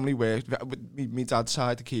family were, my dad's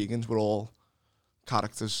side, the Keegans, were all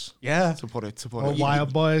characters. Yeah. To put it. All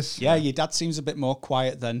wild boys. Yeah, your dad seems a bit more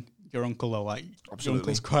quiet than your uncle, though. Like, absolutely. Your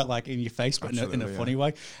uncle's quite like in your face, but in a funny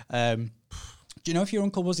way. Do you know if your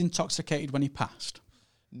uncle was intoxicated when he passed?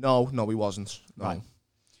 No, he wasn't. No. Right.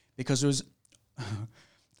 Because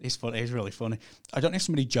He's funny. He's really funny. I don't know if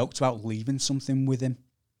somebody joked about leaving something with him.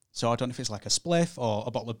 So I don't know if it's like a spliff or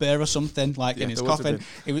a bottle of beer or something, like in his coffin.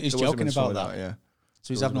 He's joking about that. Yeah.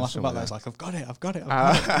 So he's having a laugh about that. He's like, I've got it. He's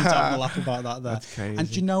having a laugh about that there. That's crazy. And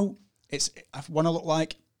do you know, I want to look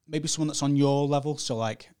like maybe someone that's on your level, so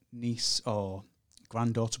like niece or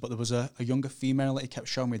granddaughter, but there was a younger female that he kept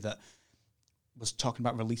showing me that was talking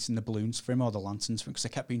about releasing the balloons for him or the lanterns for him, because they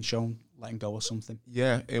kept being shown letting go or something.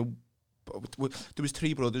 Yeah, there was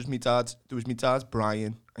 3 brothers. There was my dad,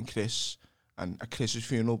 Brian, and Chris. And at Chris's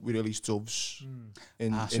funeral, we released doves. So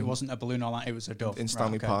it wasn't a balloon or that; it was a dove in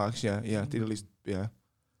Stanley Parks. Yeah. They released. Yeah.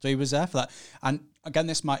 So he was there for that. And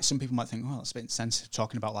again, some people might think, well, that's a bit insensitive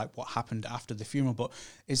talking about like what happened after the funeral. But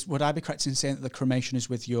would I be correct in saying that the cremation is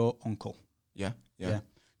with your uncle? Yeah. Do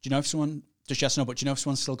you know if someone? Just yes or no. But do you know if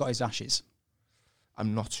someone's still got his ashes?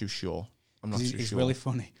 I'm not too sure. He's really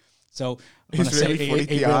funny. So he's really funny.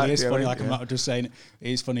 He really is funny. Like I'm not just saying it.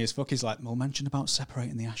 He's funny as fuck. He's like, well, mention about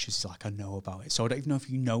separating the ashes. He's like, I know about it. So I don't even know if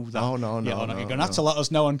you know that. No. You're going to have to let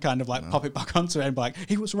us know and kind of like pop it back onto it and be like,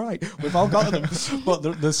 he was right. We've all got them.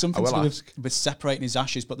 But there's something to do with separating his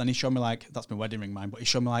ashes. But then he showed me like, that's my wedding ring, mine. But he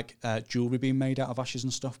showed me like jewelry being made out of ashes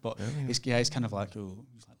and stuff. But he's kind of like, oh,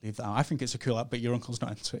 leave that out. I think it's a cool app, but your uncle's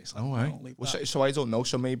not into it. It's like, don't leave that. So I don't know.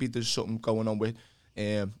 So maybe there's something going on with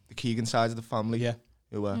the Keegan side of the family. Yeah.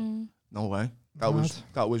 No way.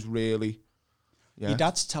 That was really. Yeah. Your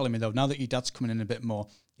dad's telling me though, now that your dad's coming in a bit more,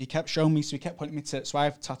 he kept showing me, so he kept pointing me to, so I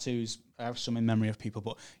have tattoos, I have some in memory of people,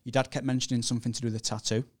 but your dad kept mentioning something to do with the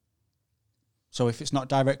tattoo. So if it's not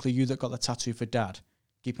directly you that got the tattoo for dad,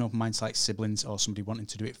 keep an open mind to like siblings or somebody wanting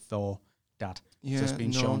to do it for dad. Yeah, so it's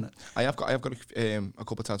been shown. I have got a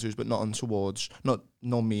couple of tattoos, but not on towards,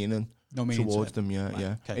 no meaning towards them. Yeah, right,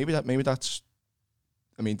 yeah. Okay. Maybe that's.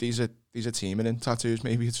 I mean, these are teaming in tattoos.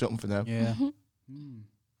 Maybe it's something for them. Yeah.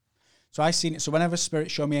 So I seen it. So whenever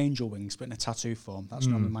spirits show me angel wings, but in a tattoo form, that's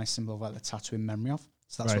normally my symbol of like the tattoo in memory of.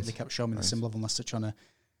 So that's what they kept showing me the symbol of, unless they're trying to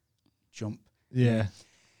jump. Yeah.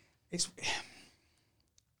 It's.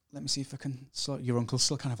 Let me see if I can. Your uncle's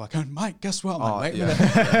still kind of like, oh, Mike, guess what? I'm like, wait a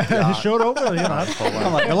minute. Shut up, really.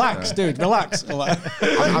 I'm like, relax, dude, relax.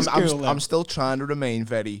 I'm still trying to remain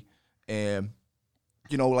very,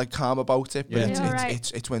 like calm about it. But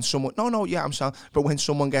it's when someone. I'm sorry. But when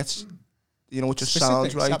someone gets. It just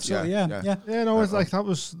sounds right. Absolutely, yeah. No, it's like that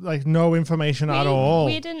was like no information at all.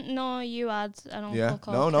 We didn't know you had an uncle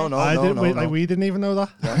called No. We didn't even know that.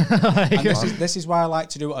 Yeah. And this is why I like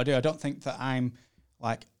to do what I do. I don't think that I'm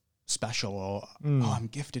like special or I'm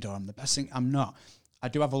gifted or I'm the best thing. I'm not. I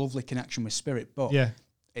do have a lovely connection with spirit, but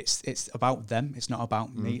it's about them. It's not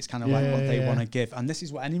about me. It's kind of like what they want to give. And this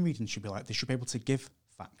is what any reading should be like. They should be able to give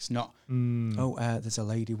facts, not there's a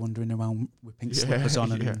lady wandering around with pink slippers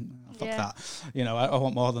on and fuck that. I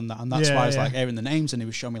want more than that, and that's why I was like hearing the names, and he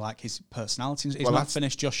was showing me like his personality. He's not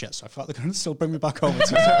finished just yet, so I thought they're going to still bring me back over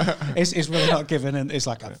to it. It's really not given, and it's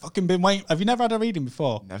like I've fucking been waiting. Have you never had a reading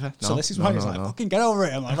before? Never. So this is why he's like fucking get over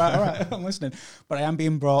it. I'm like all right, I'm listening, but I am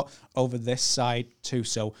being brought over this side too.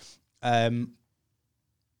 So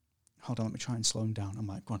hold on, let me try and slow him down. I'm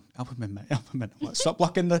like, go on, help him in, mate. Help him in. Like, stop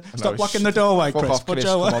blocking the doorway, Chris. Off, Chris.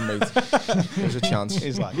 Come on, mate. There's a chance.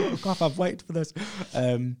 He's like, fuck off, I've waited for this.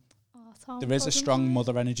 There is a strong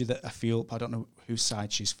mother energy that I feel, but I don't know whose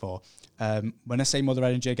side she's for. When I say mother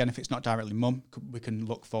energy, again, if it's not directly mum, we can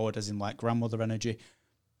look forward as in like grandmother energy.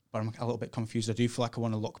 But I'm a little bit confused. I do feel like I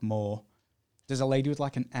want to look more. There's a lady with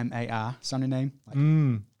like an M-A-R sounding name. Like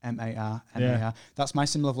M-A-R. Yeah. That's my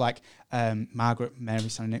symbol of like Margaret, Mary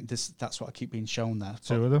sounding name. That's what I keep being shown there.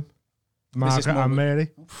 Two of them. Margaret and Mary.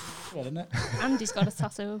 Yeah, isn't it? Andy's got a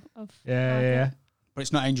tattoo of Yeah. But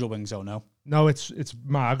it's not angel wings, oh no? No, it's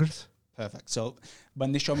Margaret. Perfect. So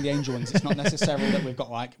when they show me the angel wings, it's not necessarily that we've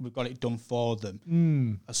got it done for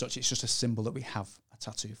them. As such, it's just a symbol that we have a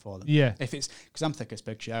tattoo for them. Yeah. If it's because I'm thick as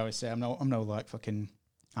big, I always say I'm no like fucking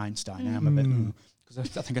Einstein. I'm a bit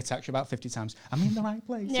because I think I text you about 50 times. I'm in the right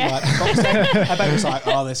place. Yeah. I bet it was like,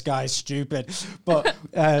 oh, this guy's stupid. But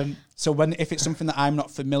so if it's something that I'm not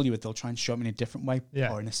familiar with, they'll try and show me in a different way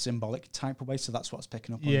or in a symbolic type of way. So that's what's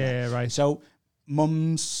picking up on there. Right. So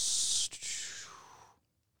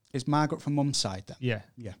is Margaret from mum's side then? Yeah.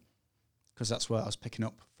 Because that's where I was picking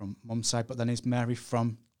up from mum's side. But then is Mary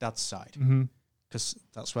from dad's side? Because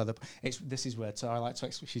that's where this is weird. So I like to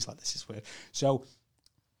explain. She's like, this is weird. So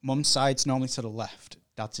mum's side's normally to the left,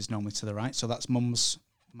 dad's is normally to the right. So that's mum's,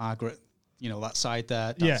 Margaret, that side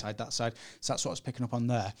there, dad's side, that side. So that's what I was picking up on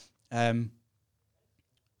there. There's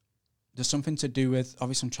something to do with,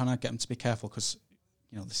 obviously I'm trying to get them to be careful because,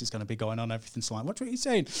 this is going to be going on, everything's like, what are you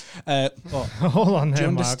saying? But hold on there, do you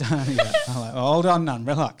understand? I'm like, hold on, Nan,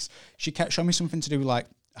 relax. She kept showing me something to do with like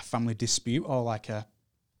family dispute or like a.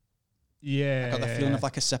 Yeah. I got the feeling of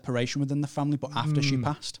like a separation within the family, but after she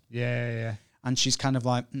passed. Yeah. And she's kind of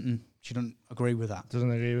like, she doesn't agree with that.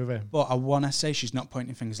 Doesn't agree with it. But I want to say she's not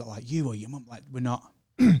pointing fingers at like you or your mum. Like, we're not.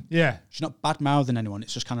 Yeah. She's not bad mouthing anyone.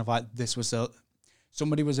 It's just kind of like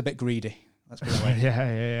somebody was a bit greedy. Let's put it that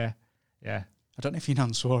way. Yeah. I don't know if your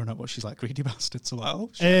nan swore or not, but she's like greedy bastard. So like,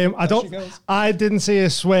 I didn't see her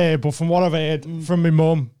swear, but from what I've heard from my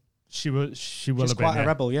mum, she will she's have been. quite a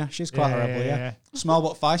rebel, yeah. She's quite a rebel, yeah. Small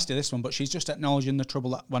but feisty, this one, but she's just acknowledging the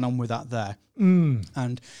trouble that went on with that there.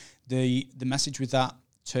 And the message with that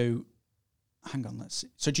to, hang on, let's see.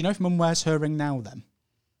 So do you know if mum wears her ring now then?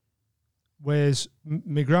 Where's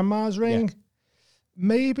my grandma's ring? Yeah.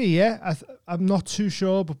 Maybe, yeah. I'm not too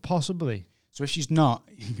sure, but possibly. So if she's not,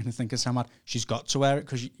 you're going to think it's so mad. She's got to wear it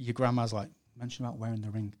because your grandma's like, mentioned about wearing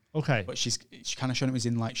the ring. Okay. But she kind of shown it was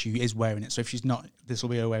in like she is wearing it. So if she's not, this will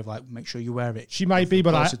be her way of like, make sure you wear it. She might be,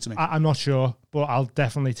 but I'm not sure. But I'll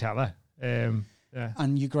definitely tell her. Yeah.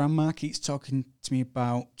 And your grandma keeps talking to me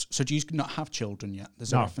about, so do you not have children yet?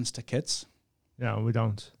 There's a reference to kids. No, we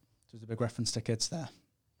don't. There's a big reference to kids there.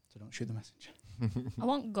 So don't shoot the message. I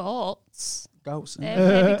want goats. Goats.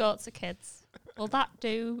 Maybe goats are kids. Will that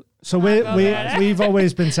do? So we've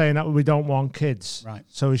always been saying that we don't want kids. Right.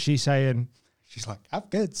 So is she saying? She's like, have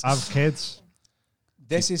kids. Have kids.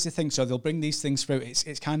 This is the thing. So they'll bring these things through.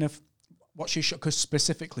 It's kind of what she showed, because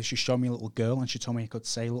specifically she showed me a little girl and she told me I could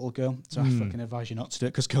say little girl. So I fucking advise you not to do it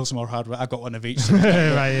because girls are more hard. I got one of each. So right,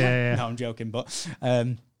 yeah. No, I'm joking. But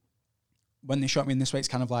when they shot me in this way, it's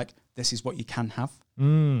kind of like, this is what you can have.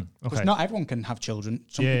 Because not everyone can have children.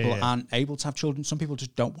 Some people aren't able to have children. Some people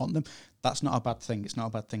just don't want them. That's not a bad thing. It's not a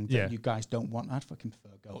bad thing that you guys don't want. I'd fucking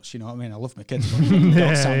prefer goats. You know what I mean? I love my kids. But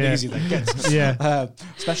don't sound easy than kids.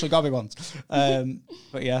 Especially gobby ones.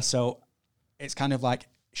 But yeah, so it's kind of like,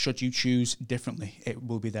 should you choose differently, it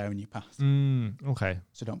will be there in your path. Okay.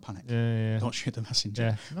 So don't panic. Yeah. Don't shoot the messenger.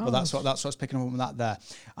 Yeah. No, but that's what's picking up on that there.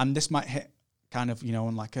 And this might hit kind of,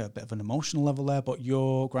 on like a bit of an emotional level there, but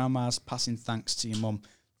your grandma's passing thanks to your mum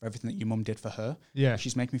for everything that your mum did for her. Yeah.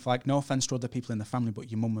 She's making me feel like, no offense to other people in the family, but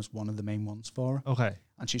your mum was one of the main ones for her. Okay.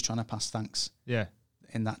 And she's trying to pass thanks. Yeah.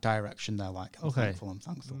 In that direction there, like, I'm thankful, I'm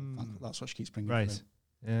thankful. That's what she keeps bringing right.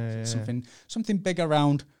 through. Something big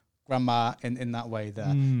around grandma in that way there.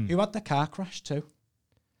 Who had the car crash too?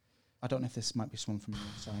 I don't know if this might be someone from your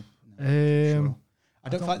side. No, I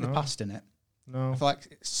don't feel like they passed in it. No. I feel like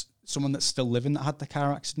it's someone that's still living that had the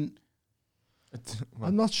car accident.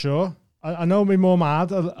 I'm not sure. I know my mum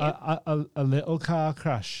had a little car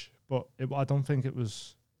crash, but I don't think it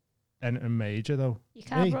was anything major though.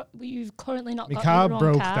 You've currently not my got car your own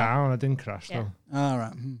broke car. down. I didn't crash though. All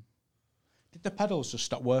right. Did the pedals just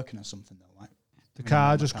stop working or something though? Like the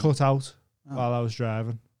car just cut out while I was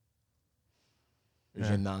driving. It was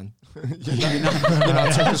your nan. Give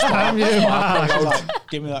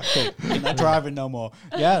me that cool. You're not driving no more.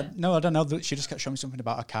 Yeah, no, I don't know. She just kept showing me something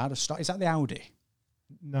about a car to stop. Is that the Audi?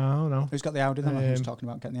 No. Who's got the Audi then? Who's talking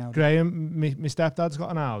about getting the Audi? Graham, my stepdad's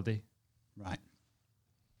got an Audi. Right.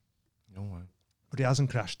 No way. But he hasn't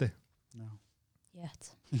crashed it. No.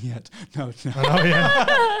 Yet. No. I know,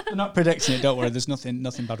 yeah. I'm not predicting it, don't worry. There's nothing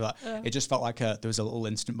bad with that. It just felt like there was a little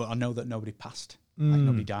incident, but I know that nobody passed. Like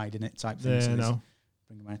nobody died in it type thing. Yeah, no.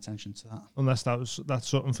 Bringing my attention to that. Unless that's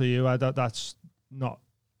something for you. That's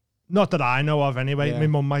not that I know of anyway. Yeah. My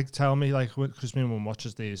mum might tell me, like, because my mum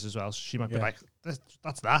watches these as well, so she might be like,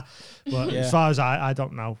 that's that. But as far as I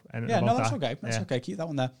don't know anything about that's that. okay. That's okay. Keep that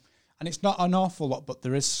one there. And it's not an awful lot, but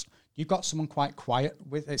there is. You've got someone quite quiet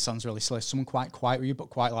with. It sounds really silly. Someone quite quiet with you, but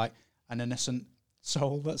quite like an innocent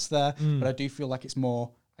soul that's there. But I do feel like it's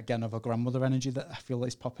more, again, of a grandmother energy that I feel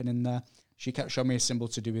is popping in there. She kept showing me a symbol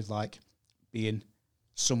to do with like being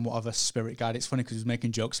somewhat of a spirit guide. It's funny because he was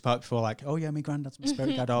making jokes about it before, like, oh yeah, my granddad's my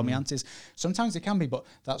spirit guide, or my aunties. Sometimes they can be, but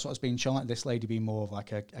that's what's being shown. Like this lady being more of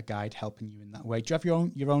like a guide, helping you in that way. Do you have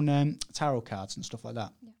your own tarot cards and stuff like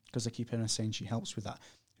that? Because I keep hearing her saying she helps with that.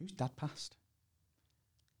 Whose dad passed?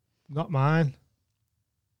 Not mine.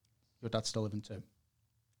 Your dad's still living too?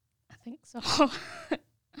 I think so.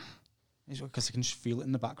 Because I can just feel it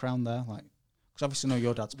in the background there, like. Because obviously, no,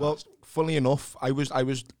 your dad's passed. Well, funnily enough, I was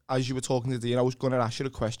as you were talking to Dean, I was going to ask you a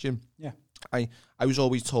question. Yeah. I was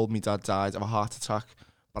always told my dad died of a heart attack,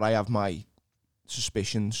 but I have my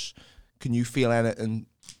suspicions. Can you feel anything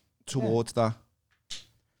towards that?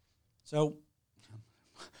 So,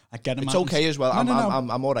 again, it's okay as well. No.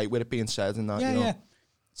 I'm all right with it being said and that. Yeah.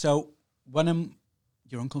 So when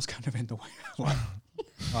your uncle's kind of in the way, like,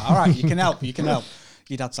 all right, you can help. Your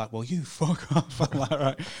dad's like, well, you fuck off. I'm like,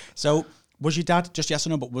 right. So was your dad, just yes or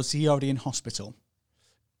no, but was he already in hospital?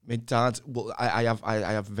 My dad. Well, I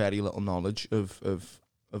have very little knowledge of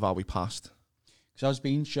how we passed. Because I was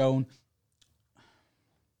being shown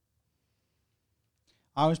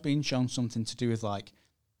something to do with like,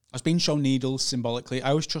 I was being shown needles symbolically. I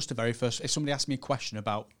always trust the very first. If somebody asks me a question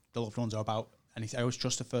about the loved ones or about anything, I always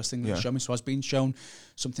trust the first thing that they show me. So I was being shown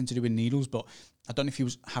something to do with needles, but I don't know if he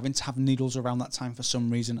was having to have needles around that time for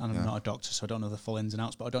some reason. And I'm not a doctor, so I don't know the full ins and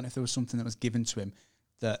outs, but I don't know if there was something that was given to him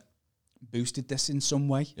that boosted this in some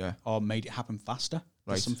way or made it happen faster.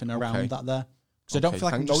 Right. There's something around that there. Because I don't feel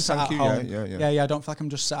like I'm just sat at home. Yeah, I don't feel like I'm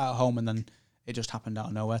just sat at home and then it just happened out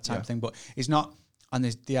of nowhere type thing. But it's not... And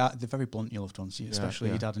they're very blunt, your loved ones,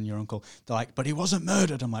 especially your dad and your uncle. They're like, but he wasn't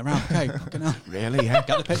murdered. I'm like, right, okay, fucking hell. Really? Yeah.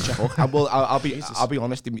 Get the picture. I'll be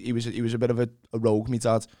honest. He was a bit of a rogue, my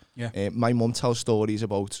dad. Yeah. My mum tells stories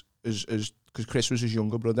about because Chris was his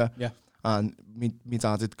younger brother. Yeah. And my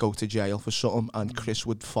dad would go to jail for something, and Chris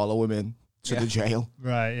would follow him in to the jail.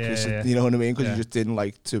 Right. Yeah. You know what I mean? Because he just didn't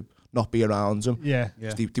like to not be around him. Yeah.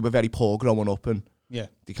 They were very poor growing up, and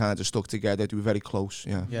they kind of stuck together. They were very close.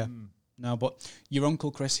 Yeah. Yeah. No, but your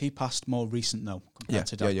uncle Chris, he passed more recent though compared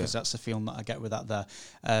to Dad, because that's the feeling that I get with that there.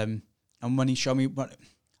 And when he showed me, I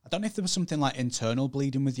don't know if there was something like internal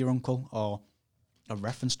bleeding with your uncle or a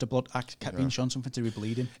reference to blood. I kept being shown something to do with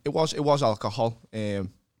bleeding. It was alcohol,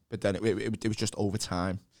 but then it was just over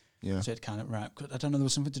time. Yeah. So it kind of, right. I don't know, there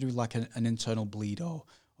was something to do with like an internal bleed or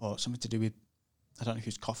something to do with, I don't know if he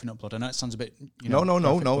was coughing up blood. I know it sounds a bit, No.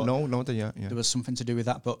 There was something to do with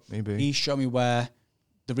that, but maybe he showed me where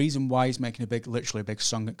the reason why he's making literally a big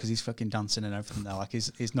song, because he's fucking dancing and everything there. Like he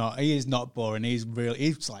is not boring. He's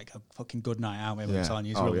like a fucking good night out. I'm telling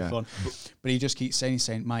you, he's really fun. But he just keeps saying,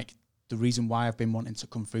 Mike, the reason why I've been wanting to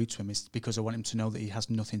come through to him is because I want him to know that he has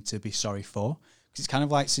nothing to be sorry for. Because it's kind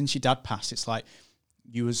of like since your dad passed, it's like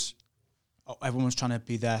everyone was trying to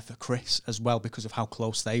be there for Chris as well because of how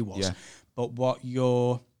close they was. Yeah. But what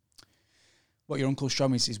your uncle showed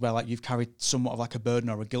me is where like you've carried somewhat of like a burden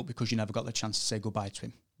or a guilt because you never got the chance to say goodbye to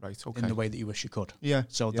him. Right, okay. In the way that you wish you could. Yeah.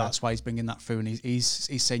 So that's why he's bringing that through, and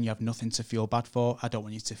he's saying you have nothing to feel bad for. I don't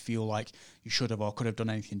want you to feel like you should have or could have done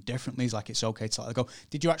anything differently. He's like, it's okay to let it go.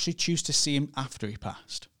 Did you actually choose to see him after he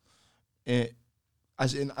passed?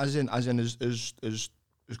 As in his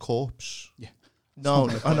corpse. Yeah. No,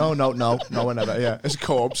 I never. Yeah, his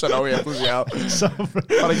corpse. I know. Yeah, bloody hell.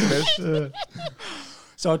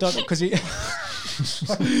 So I don't know, because he... Is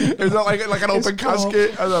that like an open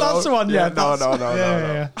casket? I don't know. That's the one, yeah. No.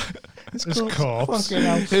 Yeah. His corpse.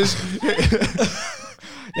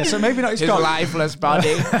 So maybe not his lifeless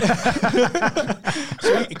body.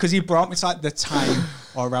 Because he brought me to like the time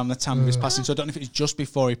or around the time of his passing. So I don't know if it's just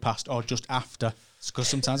before he passed or just after. Because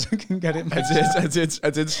sometimes I can get it mixed.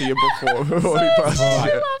 I did see him before he passed.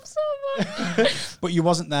 I laugh so much. But you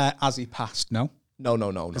wasn't there as he passed, no? No.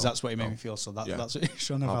 Because that's what he made me feel. So that's what you're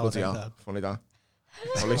trying to validate there. Funny that.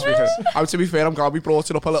 To be fair, I'm glad we brought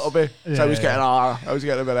it up a little bit. So I was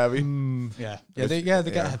getting a bit heavy. They get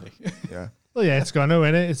heavy. Yeah. Well, yeah, it's gonna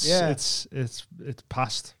in it. It's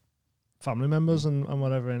past family members and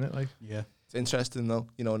whatever in it. Like, it's interesting though.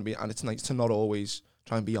 You know what I mean? And it's nice to not always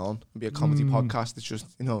try and be on and be a comedy podcast. It's just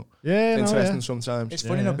it's interesting sometimes. It's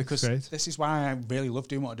funny though, because this is why I really love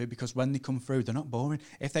doing what I do, because when they come through, they're not boring.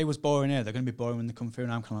 If they was boring here, they're going to be boring when they come through,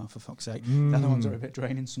 and I'm kind of like, for fuck's sake. The other ones are a bit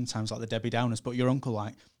draining sometimes, like the Debbie Downers. But your uncle,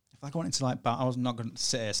 like, if I wanted to like, I was not going to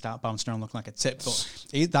sit here, start bouncing around looking like a tip, but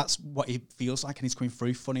that's what he feels like, and he's coming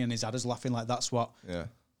through funny, and his dad is laughing like that's what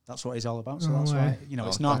he's all about. So that's why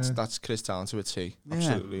it's not. That's Chris Town to a T.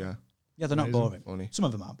 Absolutely, yeah. Yeah, they're not boring. Funny. Some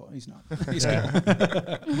of them are, but he's not. He's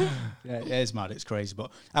it is mad. It's crazy,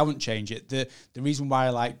 but I wouldn't change it. The reason why I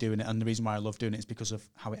like doing it and the reason why I love doing it is because of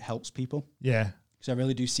how it helps people. Yeah. Because I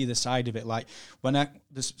really do see the side of it. Like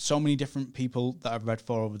there's so many different people that I've read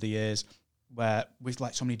for over the years, where with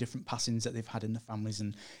like so many different passings that they've had in the families,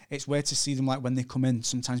 and it's weird to see them like when they come in.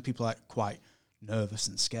 Sometimes people are like quite nervous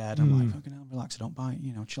and scared. I'm like, fucking hell, relax, don't bite.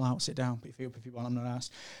 Chill out, sit down, put your feet up if you want. I'm not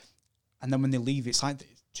asked. And then when they leave, it's like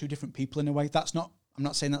two different people in a way. I'm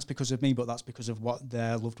not saying that's because of me, but that's because of what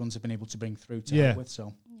their loved ones have been able to bring through to help with.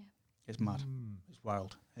 So it's mad. It's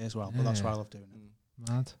wild as well. But that's why I love doing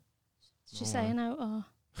it. Mad. Is she saying out or?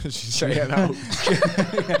 She's saying out.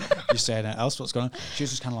 She's saying out else. What's going on?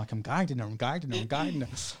 She's just kind of like, I'm guiding her.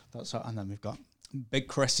 That's how, and then we've got Big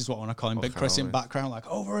Chris is what I want to call him. Big Chris in background, like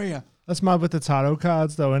over here. That's mad with the tarot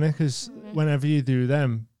cards, though, isn't it? Because whenever you do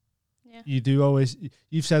them, you do always.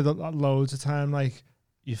 You've said that loads of time, like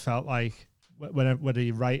you felt like whether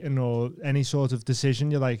you're writing or any sort of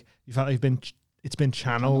decision, you felt like it's been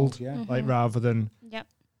channeled, like rather than. Yeah.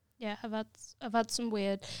 I've had some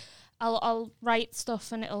weird. I'll write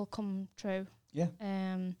stuff and it'll come true. Yeah.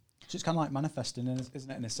 So it's kind of like manifesting,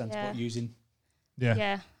 isn't it, in a sense, but using...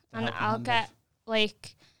 Yeah. And I'll get,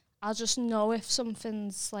 like, I'll just know if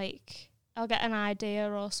something's, like, I'll get an idea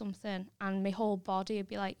or something, and my whole body would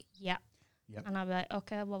be like, yeah. And I'll be like,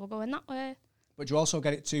 okay, well, we're going that way. But you also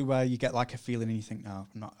get it to where you get, like, a feeling and you think, no,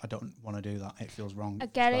 I don't want to do that. It feels wrong. I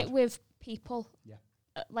get it with people. Yeah.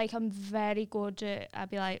 Like, I'm very good at, I'd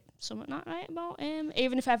be like, something not right about him,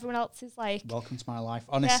 even if everyone else is like... Welcome to my life.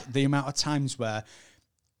 Honestly, the amount of times where,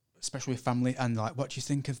 especially with family, and like, what do you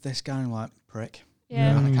think of this guy? And I'm like, prick.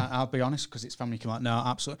 Yeah. And I'll be honest, because it's family, come like, no,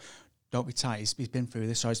 absolutely, don't be tight. He's been through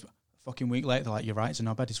this, so he's a fucking week later, they're like, you're right, he's a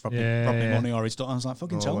knobhead, he's robbing money, or he's done. I was like,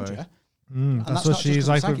 fucking told you. And that's what she's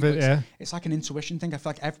like with it, It's like an intuition thing. I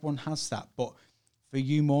feel like everyone has that, but for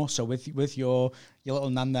you more so with your little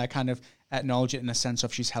nan there, kind of acknowledge it in a sense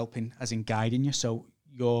of she's helping, as in guiding you, so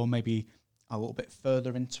you're maybe a little bit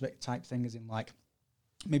further into it type thing, as in like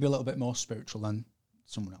maybe a little bit more spiritual than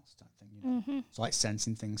someone else type thing, you know. It's like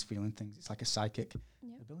sensing things, feeling things. It's like a psychic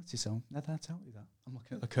ability, so never tell you that. I'm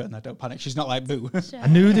looking at the curtain, I don't panic. She's not like, boo. I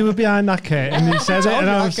knew they were behind that curtain. He says it and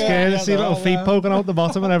I was scared to see little feet poking out the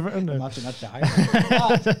bottom and everything. Imagine I'd die.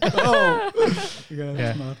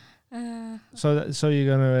 So you're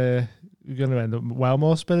gonna end up well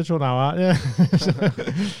more spiritual now, aren't you?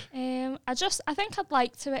 I think I'd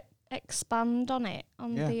like to expand on it,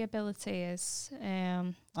 on the abilities.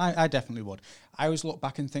 I definitely would. I always look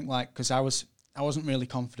back and think, like, because I wasn't really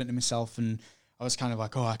confident in myself, and I was kind of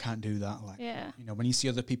like, oh, I can't do that. Like, you know, when you see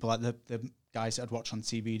other people, like the guys that I'd watch on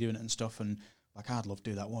TV doing it and stuff, and like, I'd love to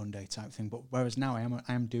do that one day type thing. But whereas now I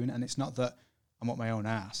am doing it, and it's not that I'm up my own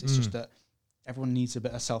ass. It's just that everyone needs a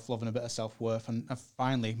bit of self-love and a bit of self-worth, and I've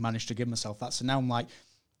finally managed to give myself that. So now I'm like,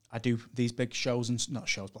 I do these big shows, and not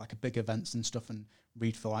shows, but like big events and stuff, and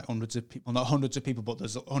read for like hundreds of people. Not hundreds of people, but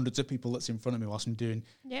there's hundreds of people that's in front of me whilst I'm doing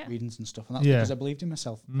readings and stuff. And that's because I believed in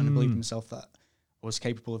myself, and I believed in myself that I was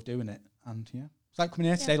capable of doing it. And it's like coming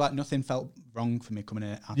here today, like nothing felt wrong for me coming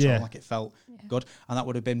here at all. Like it felt good. And that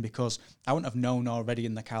would have been because I wouldn't have known already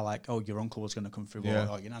in the car, like, oh, your uncle was going to come through,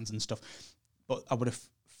 or your nans and stuff. But I would have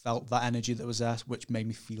felt that energy that was there, which made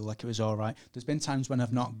me feel like it was all right. There's been times when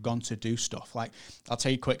I've not gone to do stuff. Like, I'll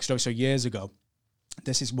tell you a quick story. So years ago,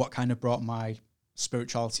 this is what kind of brought my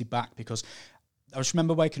spirituality back, because I just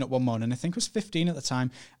remember waking up one morning, I think I was 15 at the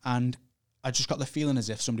time, and I just got the feeling as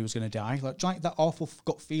if somebody was going to die. Like that awful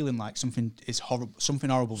gut feeling, like something is horrible, something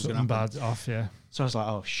horrible was going to happen. Bad off, So I was like,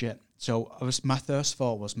 oh shit. So my first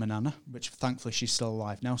thought was my nana, which thankfully she's still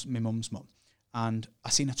alive now, my mum's mum. And I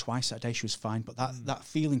seen her twice that day, she was fine, but that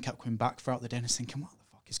feeling kept coming back throughout the day, and I was thinking, what the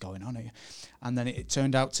fuck is going on here? And then it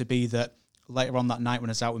turned out to be that later on that night when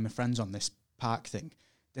I was out with my friends on this park thing,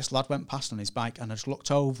 this lad went past on his bike, and I just looked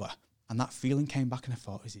over, and that feeling came back, and I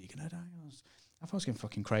thought, is he going to die? I thought I was getting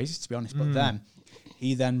fucking crazy, to be honest. But then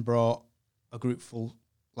he then brought a group full,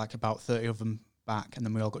 like about 30 of them back, and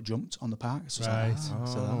then we all got jumped on the park. So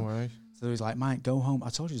so he was like, Mike, go home. I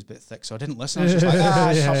told you it was a bit thick, so I didn't listen. I was just like,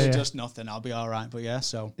 it's probably just nothing. I'll be all right. But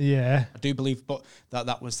I do believe, but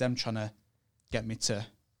that was them trying to get me to.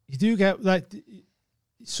 You do get, like,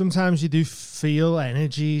 sometimes you do feel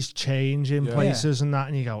energies change in places and that,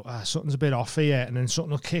 and you go, something's a bit off here, and then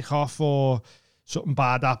something will kick off, or something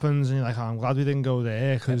bad happens, and you're like, oh, I'm glad we didn't go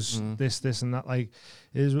there, because this and that, like,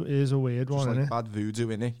 is a weird just one, like isn't it? Bad voodoo,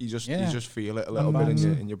 innit? You just feel it a little bit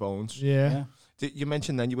in your bones. You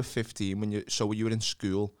mentioned then you were 15 when you were in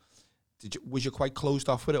school. Was you quite closed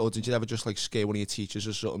off with it, or did you ever just like scare one of your teachers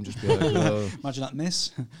or something? Just be like, imagine that,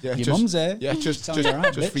 miss. Your just, mum's there. Yeah, just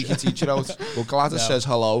freak your teacher out. Well, Gladys says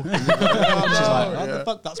hello. She's like, what the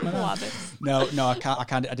fuck? That's my name. No, I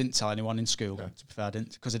can't. I didn't tell anyone in school. To be fair, I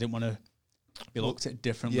didn't, because I didn't want to be looked at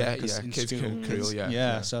differently. Kids can cool.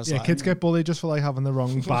 So I was like, kids get bullied just for like having the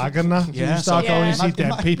wrong bag and that. You start going and see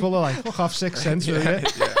dead people, they're like, fuck off, 6 cents.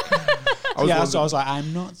 So I was like,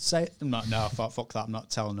 I'm not saying, no, I thought, fuck that, I'm not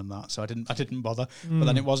telling them that. So I didn't bother. But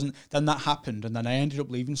then it wasn't, then that happened, and then I ended up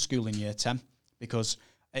leaving school in year 10 because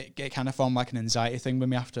it kind of formed like an anxiety thing with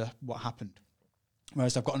me after what happened.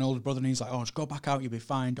 Whereas I've got an older brother, and he's like, oh, just go back out, you'll be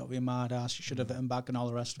fine, don't be a mad ass, you should have hit him back and all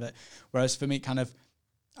the rest of it. Whereas for me, kind of,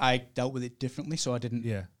 I dealt with it differently, so I didn't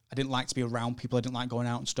like to be around people, I didn't like going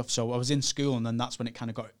out and stuff. So I was in school, and then that's when it kind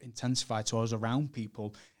of got intensified. So I was around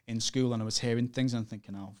people in school, and I was hearing things, and I'm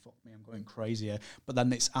thinking, oh, fuck me, I'm going crazy here. But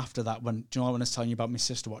then it's after that, when, do you know when I was telling you about my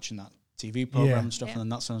sister watching that TV program and stuff, and then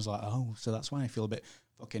that's when I was like, oh, so that's why I feel a bit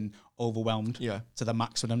fucking overwhelmed to the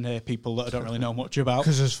max when I'm near people that I don't really know much about.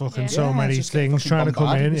 Because there's fucking so many things trying to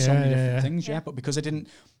come in. So many different things, but because I didn't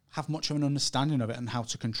have much of an understanding of it and how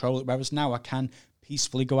to control it, whereas now I can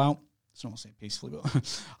peacefully go out it's not saying peacefully,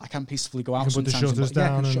 but I can peacefully go out can put the sometimes. shutters Yeah, I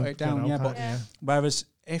down can shut and it down. get Yeah, out, but yeah. whereas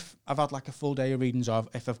if I've had like a full day of readings, or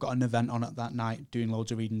if I've got an event on at that night doing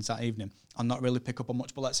loads of readings that evening, I'll not really pick up on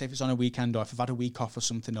much. But let's say if it's on a weekend, or if I've had a week off or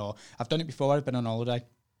something, or I've done it before, I've been on holiday.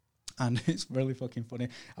 And it's really fucking funny.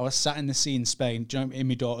 I was sat in the sea in Spain, do you know, in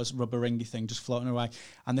my daughter's rubber ringy thing, just floating away.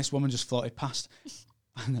 And this woman just floated past.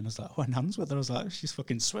 And then I was like, oh, Nan's with her. I was like, she's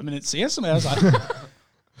fucking swimming at sea or something. I was like,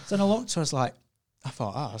 then I looked, so I was like, I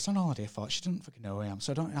thought, I was on holiday. I thought, she doesn't fucking know who I am.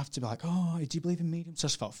 So I don't have to be like, oh, do you believe in mediums? So I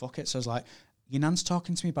just thought, fuck it. So I was like, your Nan's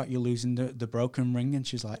talking to me about you losing the broken ring. And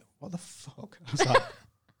she's like, what the fuck? I was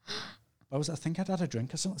like, I think I'd had a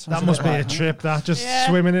drink or something. So That must be a trip, that, just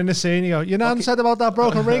swimming in the sea and you go, your Nan said about that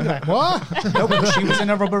broken ring. Like, what? No, but she was in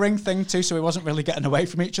a rubber ring thing too, so we wasn't really getting away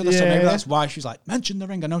from each other. So maybe that's why she's like, mention the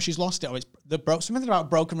ring. I know she's lost it. Or it's something about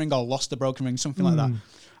broken ring or lost the broken ring, something like that.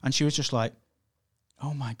 And she was just like,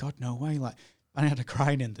 oh my God, no way. Like, and I had a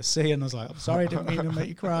crying in the sea, and I was like, I'm sorry, I didn't mean to make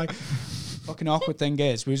you cry. Fucking awkward thing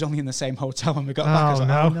is, we was only in the same hotel when we got back. I was like,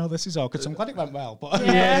 oh no, this is awkward. So I'm glad it went well. But I was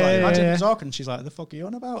like, imagine it was awkward. And she's like, the fuck are you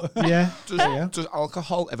on about? Does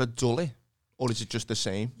alcohol ever dull it? Or is it just the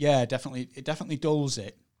same? Yeah, definitely. It definitely dulls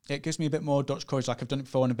it. It gives me a bit more Dutch courage. Like I've done it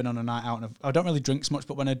before when I've been on a night out. And I don't really drink so much,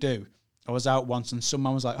 but when I do, I was out once and some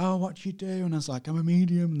man was like, oh, what do you do? And I was like, I'm a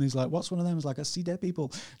medium. And he's like, what's one of them? I was like, I see dead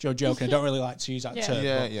people. Joking. I don't really like to use that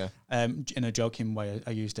term. But, in a joking way,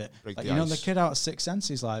 I used it. Like, you know, the kid out of Sixth Sense,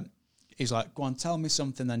 he's like, go on, tell me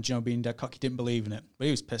something. Then, you know, being dead cocky, didn't believe in it. But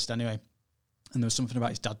he was pissed anyway. And there was something about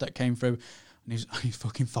his dad that came through. And he's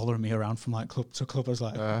fucking following me around from like club to club. I was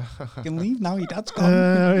like, you can leave now, your dad's gone.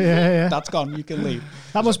 Dad's gone, you can leave.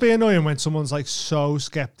 That must be annoying when someone's like so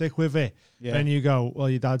skeptic with it. Yeah. And you go, well,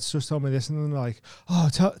 your dad's just told me this. And then they're like, oh,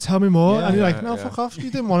 tell me more. And you're like, no, fuck off.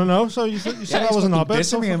 You didn't want to know. So you said I wasn't obvious.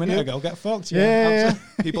 So me a minute ago, get fucked.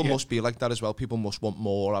 People must be like that as well. People must want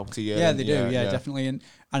more out of you. Yeah, they do. Yeah, definitely. And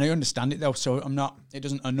I understand it though. So it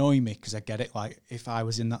doesn't annoy me because I get it. Like if I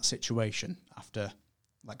was in that situation after,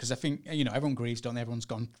 like, because I think, you know, everyone grieves, don't they? Everyone's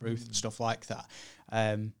gone through stuff like that.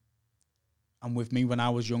 And with me, when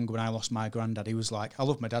I was younger, when I lost my granddad, he was like, I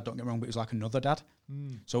love my dad, don't get me wrong, but he was like another dad.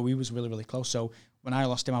 So we was really, really close. So when I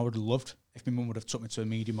lost him, I would have loved if my mum would have took me to a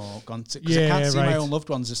medium or gone to, because I can't see my own loved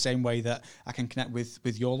ones the same way that I can connect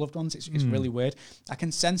with your loved ones. It's really weird. I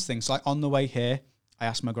can sense things. Like on the way here, I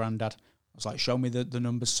asked my granddad, I was like, show me the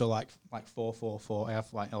numbers. So like 444, I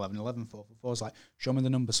have like 11, 444. I was like, show me the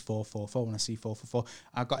numbers 444 when I see 444.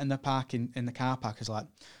 I got in the park, in the car park, I was like,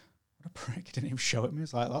 what a prick, he didn't even show it me. I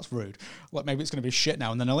was like, that's rude. Like, maybe it's going to be shit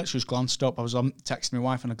now. And then I literally just glanced up. I was texting my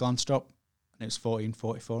wife and I glanced up and it was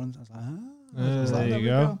 1444. And I was like, there you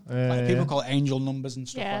go. Like, people call it angel numbers and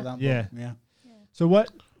stuff like that. Yeah. So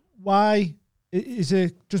why is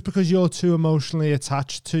it just because you're too emotionally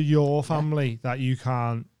attached to your family that you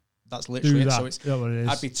can't? That's literally it. So it's what it is.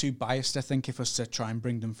 I'd be too biased, I think, if I was to try and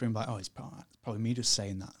bring them through and be like, oh, it's probably me just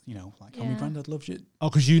saying that, you know, like, oh, my granddad loves you. Oh,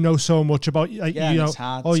 because you know so much about, like, you know, it's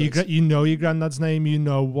hard. oh, you know your granddad's name, you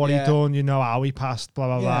know what he done, you know how he passed, blah,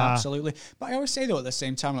 blah, blah. Yeah, absolutely. But I always say, though, at the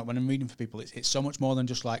same time, like, when I'm reading for people, it's so much more than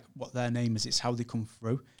just, like, what their name is. It's how they come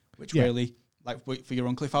through, which really... Like for your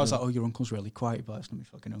uncle, if I was like, oh, your uncle's really quiet, but it's not my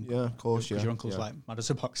fucking uncle. Yeah, of course, Because your uncle's like mad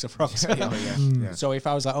as a box of frogs. Yeah. So if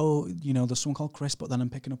I was like, oh, you know, there's someone called Chris, but then I'm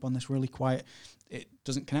picking up on this really quiet, it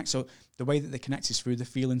doesn't connect. So the way that they connect is through the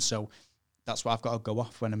feelings. So that's what I've got to go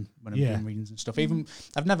off when I'm doing readings and stuff. Even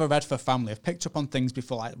I've never read for family. I've picked up on things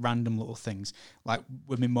before, like random little things. Like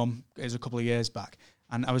with my mum, it was a couple of years back,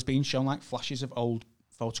 and I was being shown like flashes of old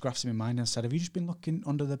photographs in my mind, and I said, have you just been looking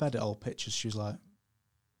under the bed at old pictures? She was like,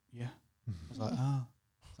 yeah. I was like,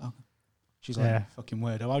 oh. She's like, fucking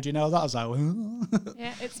weirdo. How do you know that? I was like, well.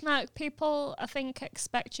 Yeah, it's not. People, I think,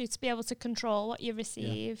 expect you to be able to control what you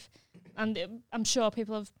receive. And I'm sure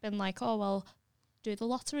people have been like, oh, well, do the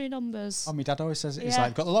lottery numbers. Oh, my dad always says it. He's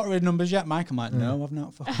like, got the lottery numbers yet, Mike? I'm like, no, I've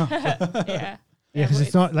not. Yeah. Yeah, because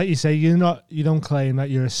it's not, like you say, you don't claim that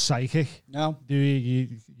you're a psychic. No. Do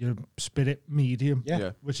you? You're a spirit medium.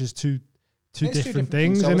 Yeah. Which is two different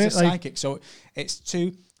things, so isn't it? It's a psychic. So it's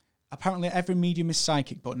two... Apparently, every medium is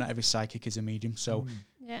psychic, but not every psychic is a medium. So,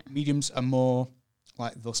 mediums are more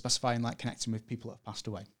like they'll specify in like connecting with people that have passed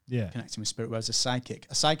away. Yeah, connecting with spirit. Whereas a psychic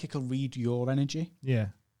will read your energy. Yeah.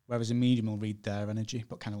 Whereas a medium will read their energy,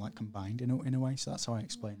 but kind of like combined in a way. So that's how I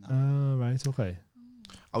explain that. Oh, right, okay.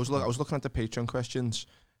 I was looking at the Patreon questions,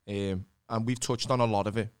 and we've touched on a lot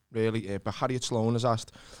of it really. But Harriet Sloan has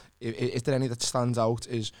asked, is there any that stands out?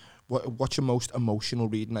 Is what's your most emotional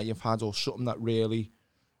reading that you've had, or something that really,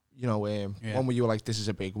 you know, one where you were like, this is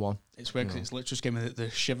a big one? It's weird because it's literally just giving me the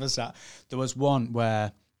shivers. That there was one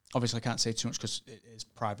where, obviously I can't say too much because it is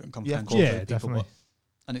private and confidential. Yeah, definitely.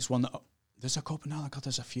 and it's one that there's a couple now. God,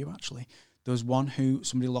 there's a few actually. There was one who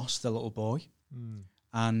somebody lost their little boy,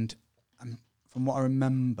 and from what I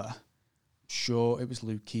remember, sure it was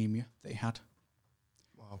leukemia that he had.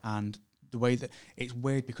 Wow. And the way that it's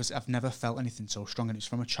weird because I've never felt anything so strong, and it's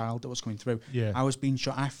from a child that was coming through. Yeah. I was being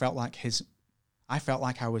shot. I felt like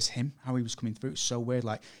I was him, how he was coming through. It's so weird.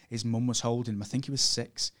 Like his mum was holding him. I think he was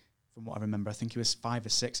 6, from what I remember. I think he was 5 or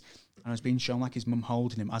 6. And I was being shown like his mum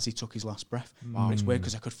holding him as he took his last breath. Wow. But it's weird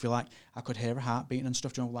because I could feel like I could hear a heart beating and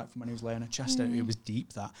stuff, like from when he was laying on her chest. It was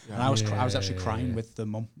deep, that. Yeah. And I was actually crying with the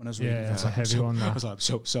mum when I was reading it. It's a heavy one, that. I was like, I'm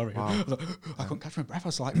so sorry. Wow. I couldn't catch my breath. I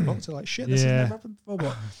was like, like shit, this has never happened before.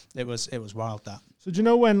 But it was wild, that. So do you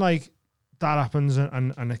know when like that happens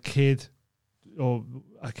and a kid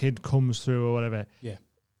comes through or whatever? Yeah.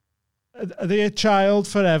 Are they a child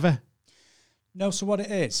forever? No. So what it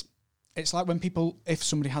is, it's like when if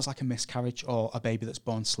somebody has like a miscarriage or a baby that's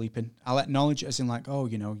born sleeping, I'll acknowledge it as in like, oh,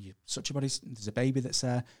 you such your body's, there's a baby that's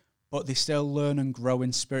there, but they still learn and grow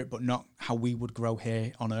in spirit, but not how we would grow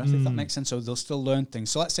here on earth, if that makes sense. So they'll still learn things.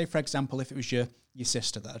 So let's say, for example, if it was your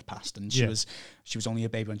sister that had passed and she was only a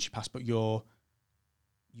baby when she passed, but you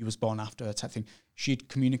was born after her type thing, she'd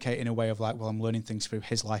communicate in a way of like, well, I'm learning things through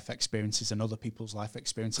his life experiences and other people's life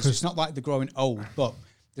experiences. So it's not like they're growing old, but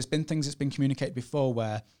there's been things that's been communicated before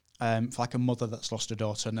where, for like a mother that's lost a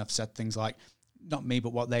daughter, and I've said things like, not me,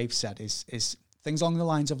 but what they've said is things along the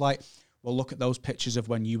lines of like, well, look at those pictures of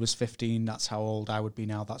when you was 15, that's how old I would be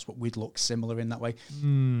now, that's what we'd look similar in that way.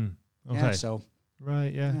 Okay. Yeah, so.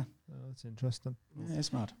 Right, yeah. Oh, that's interesting. Yeah,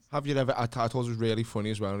 it's mad. Have you ever, I thought it was really funny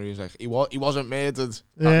as well, when he was like, he wasn't murdered.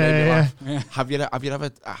 Yeah. Have you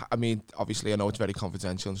ever, I mean, obviously I know it's very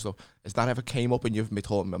confidential and stuff, has that ever came up and you've been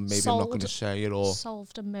told, maybe I'm not going to say it, or?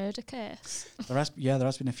 Solved a murder case? There has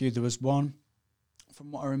been a few. There was one,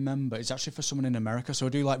 from what I remember, it's actually for someone in America, so I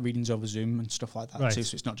do like readings over Zoom and stuff like that too,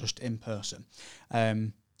 so it's not just in person.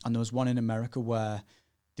 And there was one in America where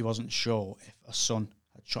they wasn't sure if a son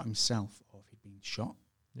had shot himself or if he'd been shot.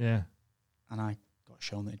 Yeah. And I got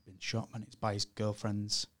shown that he'd been shot, and it's by his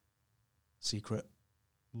girlfriend's secret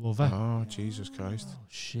lover. Oh, Jesus Christ. Oh,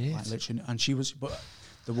 shit. Like, literally, and she was, but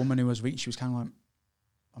the woman who was reached, she was kind of like,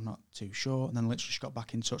 I'm not too sure. And then literally she got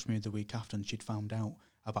back in touch with me the week after, and she'd found out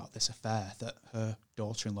about this affair that her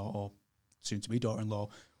daughter-in-law, or soon-to-be daughter-in-law,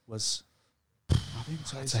 was having.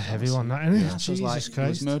 So that's a heavy one, that, isn't it? Yeah, Jesus like, Christ. He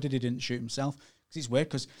was murdered, he didn't shoot himself. Because it's weird,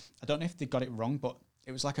 because I don't know if they got it wrong, but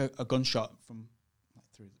it was like a gunshot from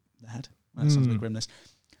through the head. That sounds like grimness.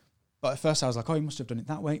 But at first I was like, oh, he must have done it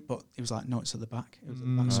that way. But he was like, no, it's at the back. It was at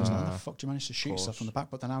the back. So I was like, how the fuck do you manage to shoot yourself from the back?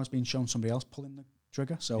 But then I was being shown somebody else pulling the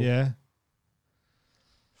trigger. So yeah.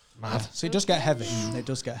 Mad. So it does get heavy. It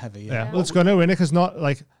does get heavy. Yeah. Well, it's going to win it, because not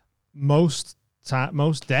like most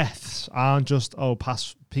deaths aren't just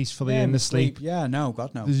pass peacefully in the sleep. Yeah, no,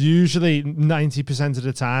 God no. There's usually 90% of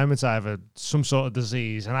the time it's either some sort of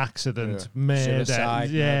disease, an accident, murder. Suicide,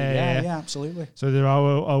 yeah, absolutely. So there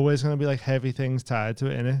are always going to be like heavy things tied to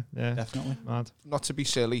it, innit? Yeah, definitely. Mad. Not to be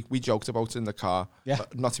silly, we joked about it in the car. Yeah.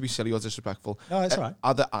 Not to be silly or disrespectful. No, it's all right.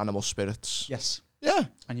 Are there animal spirits? Yes. Yeah.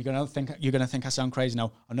 And you're gonna think I sound crazy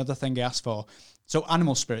now. Another thing I asked for. So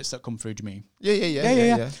animal spirits that come through, do you mean?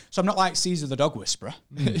 Yeah. So I'm not like Caesar the dog whisperer.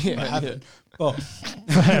 Heaven. But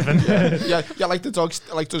yeah, like the dog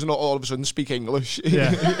doesn't all of a sudden speak English.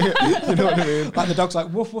 Yeah. You know what I mean? Like the dog's like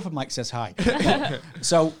woof woof and Mike says hi.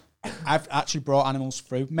 So I've actually brought animals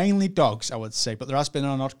through, mainly dogs, I would say, but there has been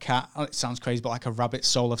an odd cat. It sounds crazy, but like a rabbit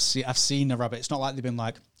soul. I've seen a rabbit. It's not like they've been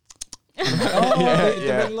like, they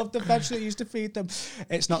really love the veg that you used to feed them.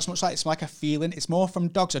 It's not so much like, it's like a feeling. It's more from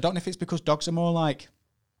dogs. I don't know if it's because dogs are more like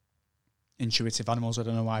intuitive animals, I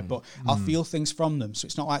don't know why, but I'll feel things from them. So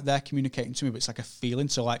it's not like they're communicating to me, but it's like a feeling.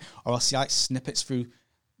 So like, or I'll see like snippets through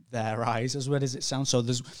their eyes, as weird as it sounds. So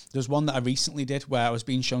there's one that I recently did where I was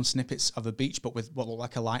being shown snippets of a beach, but with what looked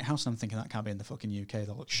like a lighthouse. And I'm thinking that can't be in the fucking UK.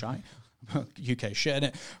 That looks shite. UK shit,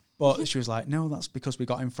 innit? But she was like, no, that's because we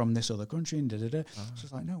got him from this other country and da-da-da. She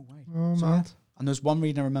was like, no way. Oh, so, mad. and there's one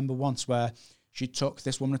reading I remember once where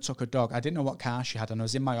this woman took a dog. I didn't know what car she had, and I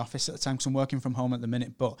was in my office at the time because I'm working from home at the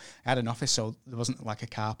minute, but I had an office, so there wasn't like a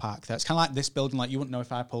car park there. It's kind of like this building, like you wouldn't know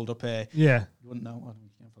if I pulled up here. Yeah. You wouldn't know. Well, you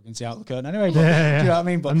can't fucking see out the curtain anyway, but do you know what I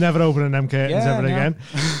mean? But I'm never opening them curtains ever again.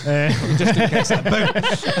 Just in case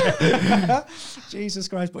that boom. Jesus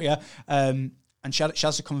Christ. But yeah, and she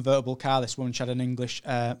has a convertible car, this woman. She had an English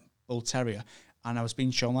Bull Terrier, and I was being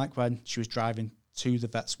shown like when she was driving to the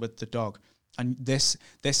vets with the dog. And this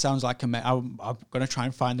sounds like I'm going to try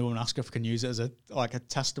and find the woman and ask her if I can use it as a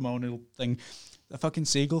testimonial thing. A fucking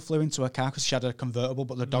seagull flew into her car because she had a convertible,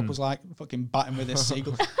 but the dog was like fucking batting with this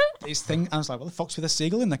seagull. this thing. I was like, what the fuck's with a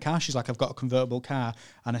seagull in the car? She's like, I've got a convertible car,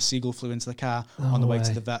 and a seagull flew into the car on the way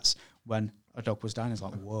to the vets when a dog was dying. It's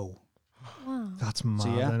like, whoa. Wow. That's mad, So,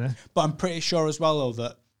 yeah. isn't it? But I'm pretty sure as well, though,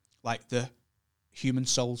 that like the human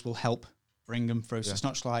souls will help bring them through. So it's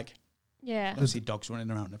not just like, Yeah. you see dogs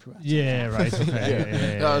running around everywhere. Yeah, right.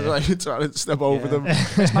 Okay. I was like trying to step over them.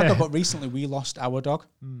 It's mad though, but recently we lost our dog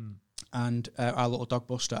and our little dog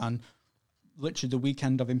Buster, and literally the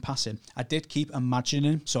weekend of him passing, I did keep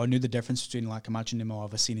imagining him, so I knew the difference between like imagining him or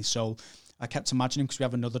I've seen his soul. I kept imagining him because we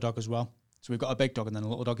have another dog as well. So we've got a big dog and then a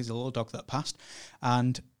little dog is a little dog that passed.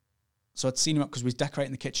 And so I'd seen him because we was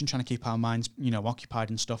decorating the kitchen, trying to keep our minds, occupied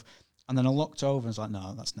and stuff. And then I looked over and was like,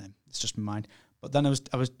 no, that's name. It's just my mind. But then I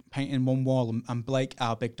was painting one wall, and Blake,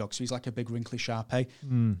 our big dog, so he's like a big wrinkly Shar-Pei.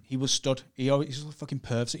 He was stood. He's just fucking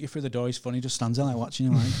pervs at you through the door. He's funny. He just stands there like watching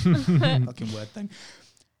you, like fucking weird thing.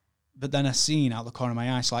 But then I seen out the corner of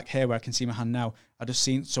my eye, so like here where I can see my hand now, I just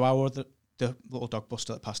seen. So our the little dog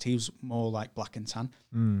Buster that passed, he was more like black and tan,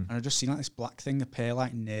 and I just seen like this black thing appear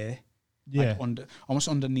like near, like almost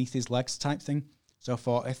underneath his legs type thing. So I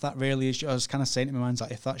thought, if that really is, I was kind of saying in my mind,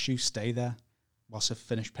 like, if that's you, stay there whilst I've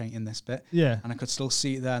finished painting this bit. Yeah. And I could still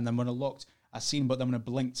see it there. And then when I looked, I seen him, but then when I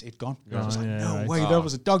blinked, he'd gone. I was like, no way, there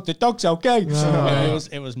was a dog. The dog's okay. No.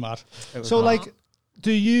 It was mad. So, like,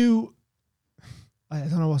 do you, I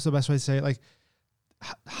don't know what's the best way to say it, like,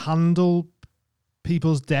 handle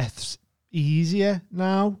people's deaths easier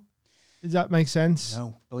now? Does that make sense?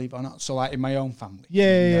 No, believe it or not. So, like, in my own family.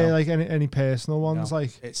 Yeah, like any personal ones,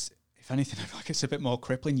 like. It's, if anything, I feel like it's a bit more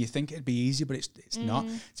crippling. You think it'd be easy, but it's not.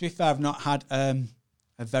 To be fair, I've not had a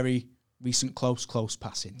very recent close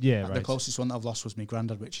passing. Yeah, right. The closest one that I've lost was my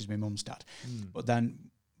granddad, which is my mum's dad. But then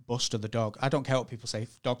Buster the dog, I don't care what people say,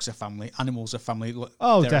 dogs are family, animals are family.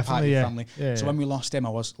 Oh, they're definitely, a family. Yeah, so when we lost him, I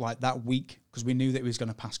was like that week, because we knew that he was going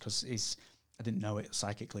to pass, because I didn't know it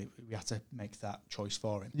psychically. We had to make that choice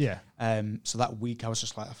for him. Yeah. So that week I was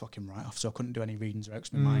just like a fucking write-off. So I couldn't do any readings or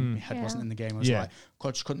because my head wasn't in the game. I was like,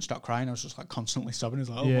 I just couldn't stop crying. I was just like constantly sobbing. I was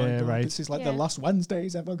like, oh my God, this is like the last Wednesday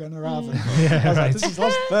he's ever going to have. I was like, this is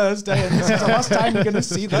last Thursday and this is the last time you're going to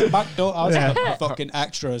see that back door. I was like a fucking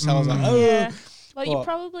extra as hell. I was like, oh. Yeah. Well, you're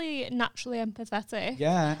probably naturally empathetic.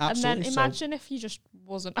 Yeah, absolutely. And then imagine if you just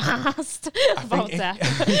wasn't asked about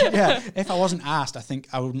death. If I wasn't asked, I think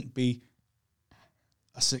I wouldn't be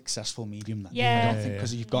a successful medium then. Yeah. I don't think,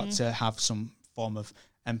 because you've got to have some form of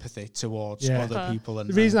empathy towards other people. And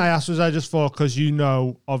the reason I asked was I just thought, because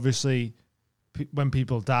obviously when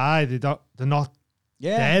people die, they're not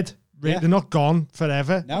dead. They're not gone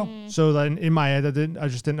forever. No. So then in my head, I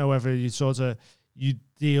just didn't know whether you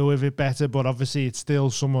deal with it better, but obviously it's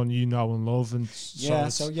still someone you know and love. And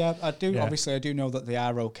I do. Yeah. Obviously, I do know that they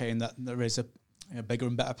are okay and that there is a bigger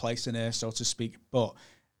and better place in here, so to speak. But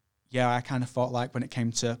yeah, I kind of thought like when it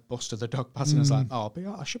came to Buster the dog passing, I was like,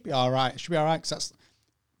 I should be all right. I should be all right, because that's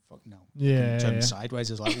fuck no. Yeah. Turned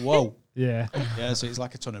sideways. I was like, whoa. Yeah. So it's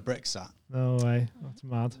like a ton of bricks. That. No way. That's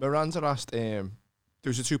mad. Miranda asked. There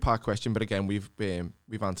was a two-part question, but again, we've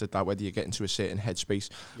answered that, whether you get into a certain headspace.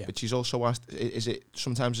 Yeah. But she's also asked, is it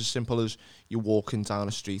sometimes as simple as you're walking down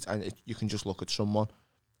a street and you can just look at someone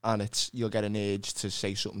and you'll get an urge to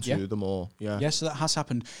say something to them, or so that has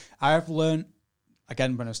happened. I have learned,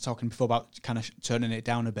 again, when I was talking before about kind of turning it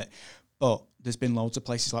down a bit, but there's been loads of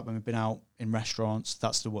places like when we've been out in restaurants,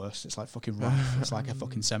 that's the worst. It's like fucking rough. It's like a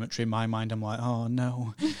fucking cemetery. In my mind, I'm like, oh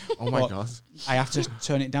no. Oh my God. I have to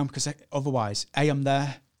turn it down, because otherwise, I'm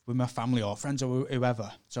there with my family or friends or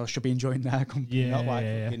whoever, so I should be enjoying their company, not like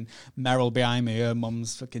fucking Meryl behind me, her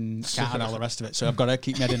mum's fucking cat and all the rest of it. So I've got to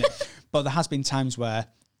keep my head in it. But there has been times where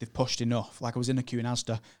they've pushed enough. Like I was in a queue in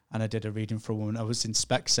Asda and I did a reading for a woman. I was in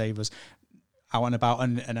Specsavers, out and about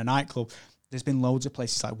in a nightclub. There's been loads of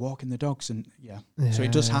places like walking the dogs, and so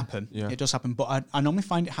it does happen. Yeah. It does happen, but I normally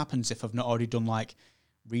find it happens if I've not already done like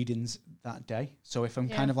readings that day. So if I'm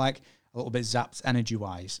kind of like a little bit zapped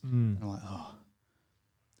energy-wise, and I'm like,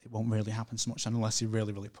 it won't really happen so much unless you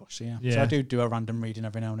really, really push. So so I do a random reading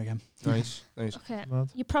every now and again. Nice. Okay,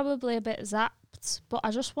 you're probably a bit zapped, but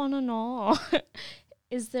I just want to know,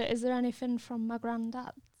 is there anything from my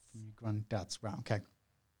granddad? From your granddad's, right? Okay.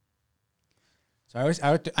 So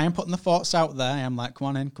I am putting the thoughts out there. I am like, come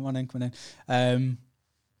on in.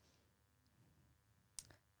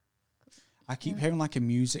 I keep hearing like a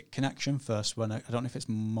music connection first when I don't know if it's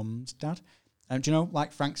mum's dad. Do you know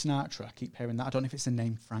like Frank Sinatra? I keep hearing that. I don't know if it's the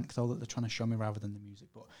name Frank though that they're trying to show me rather than the music.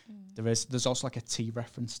 But there's also like a T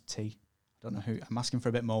reference. T. I don't know who. I'm asking for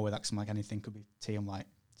a bit more with that, because I'm like, anything could be T. I'm like,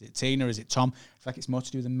 is it Tina? Is it Tom? I feel like it's more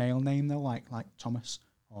to do with the male name though, like Thomas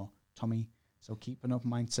or Tommy. So keep an open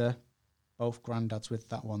mind to both granddads with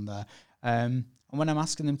that one there. And when I'm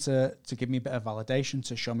asking them to give me a bit of validation,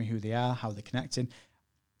 to show me who they are, how they're connecting,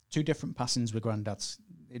 2 different passings with granddads.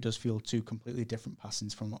 It does feel 2 completely different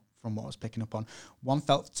passings from what I was picking up on. One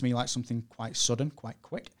felt to me like something quite sudden, quite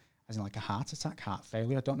quick, as in like a heart attack, heart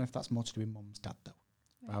failure. I don't know if that's more to do with mum's dad, though,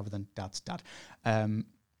 rather than dad's dad.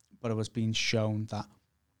 But I was being shown that,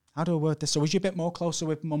 how do I word this? So was you a bit more closer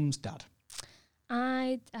with mum's dad?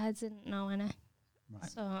 I didn't know any. Right.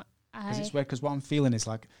 So Because it's weird, because what I'm feeling is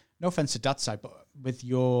like, no offense to dad's side, but with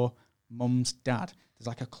your mum's dad, there's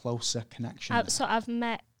like a closer connection. So I've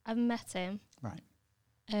met him. Right.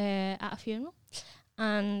 At a funeral.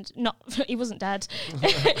 And he wasn't dead.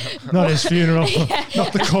 Not his funeral. Yeah.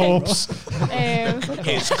 Not the corpse.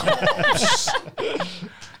 His corpse.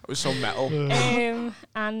 It was so metal.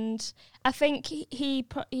 And I think he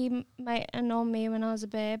might have known me when I was a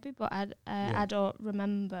baby, but I don't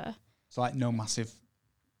remember. It's like no massive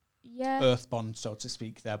earth bond, so to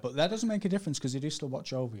speak, there. But that doesn't make a difference because they do still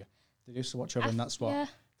watch over you. They do still watch over, and that's what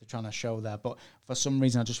they're trying to show there. But for some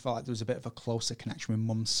reason, I just felt like there was a bit of a closer connection with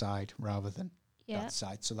mum's side rather than dad's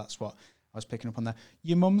side. So that's what I was picking up on there.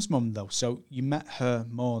 Your mum's mum, though, so you met her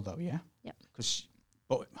more, though, yeah? Yep.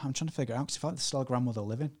 But I'm trying to figure out, because I felt like there's still a grandmother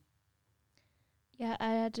living. Yeah, I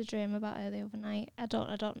had a dream about her the other night. I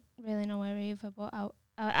don't really know her either, but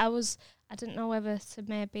I didn't know whether to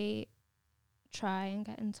maybe try and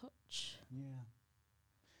get in touch. Yeah.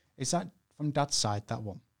 Is that from dad's side, that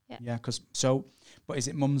one? Yeah. Yeah, but is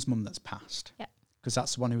it mum's mum that's passed? Yeah. Because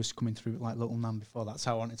that's the one who was coming through like Little Nan before. That's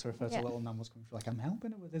how I wanted to refer to Little Nan, was coming through. Like, I'm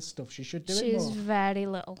helping her with this stuff. She should do it more. She's very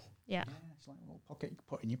little. Yeah. It's like a little pocket you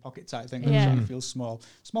put in your pocket type thing. Yeah. It feels small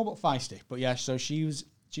but feisty. But yeah, so she's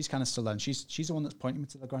kind of still there. And she's the one that's pointing me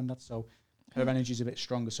to the granddad. So her energy's a bit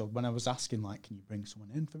stronger. So when I was asking, like, can you bring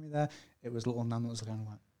someone in for me there? It was Little Nan that was kind of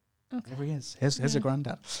like, there he is. Here's a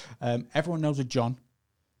granddad. Everyone knows a John,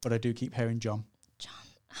 but I do keep hearing John.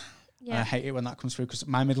 Yeah. I hate it when that comes through because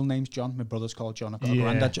my middle name's John. My brother's called John. I've got a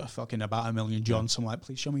granddad, fucking about a million Johns. So I'm like,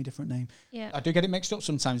 please show me a different name. Yeah. I do get it mixed up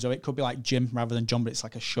sometimes, though. It could be like Jim rather than John, but it's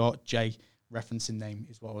like a short J referencing name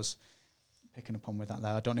is what I was picking up on with that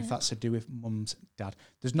there. I don't know if that's to do with mum's dad.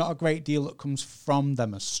 There's not a great deal that comes from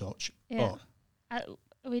them as such. Yeah. But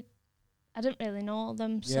I didn't really know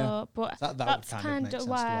them, so but that's kind of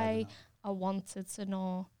why I wanted to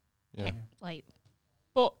know. Yeah.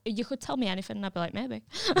 But you could tell me anything and I'd be like, maybe.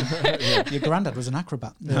 Your granddad was an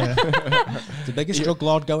acrobat. Yeah. The biggest drug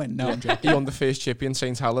lord going. No, I'm joking. He won the first chippy in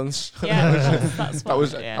St. Helens. Yeah, that's that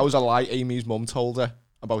was a lie Amy's mum told her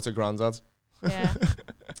about her granddad. Yeah.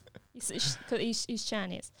 He's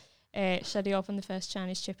Chinese. Should he open the first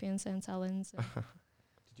Chinese chippy in St. Helens? Did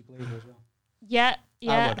you believe her as well? Yeah.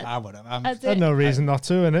 I would have. There's no reason not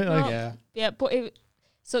to, innit? No, yeah, but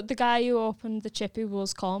so the guy who opened the chippy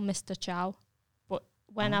was called Mr. Chow.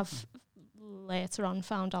 When I've later on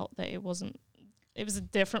found out that it was a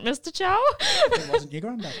different Mr. Chow. It wasn't your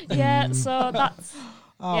granddad. Yeah, so that's...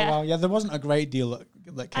 Wow, yeah, there wasn't a great deal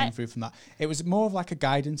that came through from that. It was more of like a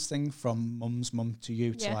guidance thing from mum's mum to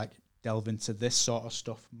you to like delve into this sort of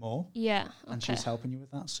stuff more. Yeah, okay. And she's helping you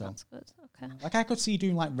with that, so... That's good, okay. Like, I could see you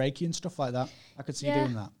doing like Reiki and stuff like that. I could see you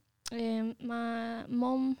doing that. My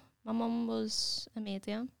mum was a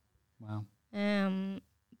medium. Wow.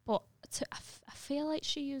 But I feel like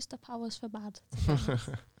she used her powers for bad.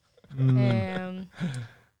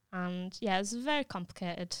 And yeah, it's very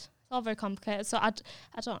complicated. It's all very complicated. So I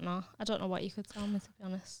don't know. I don't know what you could tell me, to be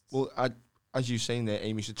honest. Well, as you're saying there,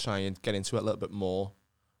 Amy should try and get into it a little bit more.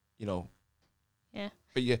 You know. Yeah.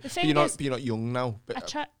 But you're not young now. But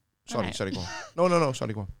Sorry, go on. No,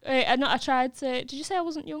 sorry, go on. I tried to... Did you say I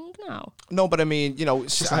wasn't young now? No, but I mean, you know,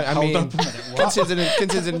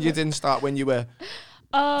 considering you didn't start when you were,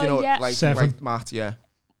 like 7. Like Matt, yeah.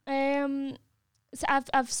 So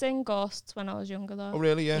I've seen ghosts when I was younger, though. Oh,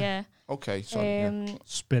 really? Yeah. Yeah. Okay, sorry.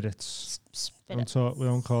 Spirits. Spirits. We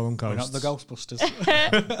don't call them We're ghosts. not the Ghostbusters.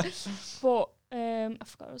 But I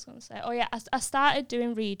forgot what I was going to say. Oh, yeah, I started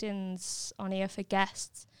doing readings on here for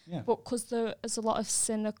guests. Yeah. But because there's a lot of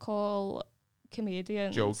cynical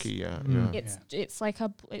comedians. Jokey, yeah. It's like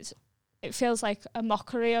it feels like a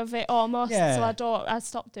mockery of it almost. Yeah. So I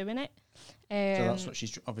stopped doing it. So that's what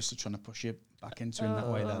she's obviously trying to push you back into in that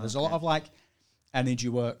way there. There's a lot of like energy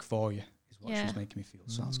work for you is what she's making me feel.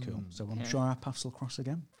 So that's cool. So I'm sure our paths will cross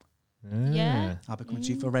again. Yeah. I'll be coming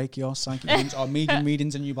to you for Reiki or psychic readings or medium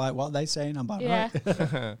readings and you'll be like, what are they saying? I'm like,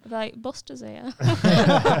 right. Like, Buster's here.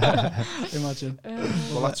 Imagine.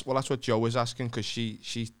 Well, that's what Joe was asking, because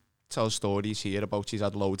she tells stories here about she's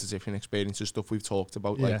had loads of different experiences, stuff we've talked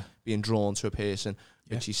about, like being drawn to a person,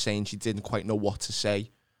 but she's saying she didn't quite know what to say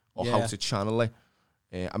or how to channel it.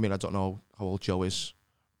 I mean, I don't know how old Jo is,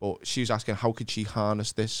 but she was asking how could she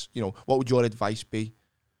harness this? You know, what would your advice be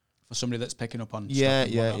for somebody that's picking up on? Yeah,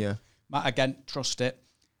 stuff and whatnot? Again, trust it.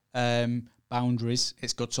 Boundaries.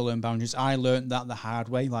 It's good to learn boundaries. I learned that the hard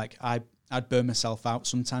way. Like I'd burn myself out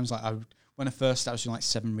sometimes. Like when I first started, I was doing like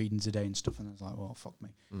 7 readings a day and stuff, and I was like, well, fuck me.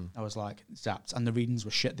 I was like zapped, and the readings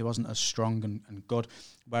were shit. They wasn't as strong and good.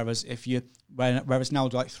 Whereas whereas now I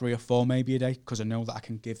do like 3 or 4 maybe a day, because I know that I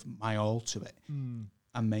can give my all to it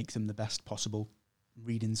and make them the best possible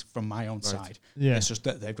readings from my own side. Yeah, it's just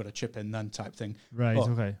that they've got to chip in then type thing. Right. But,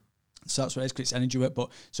 okay. So that's what it is, 'cause it's energy work. But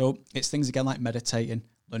so it's things again like meditating,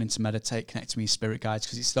 learning to meditate, connecting with your spirit guides,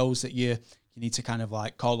 because it's those that you need to kind of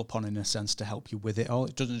like call upon in a sense to help you with it all.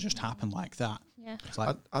 It doesn't just happen like that. Yeah. It's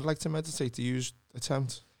like, I'd like to meditate. Do you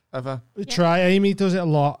attempt ever? Try. Amy does it a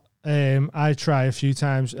lot. I try a few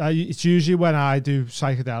times. It's usually when I do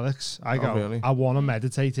psychedelics. I go, really? I want to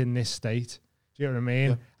meditate in this state. Do you know what I mean?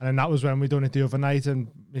 Yeah. And then that was when we done it the other night, and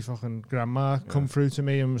my fucking grandma come through to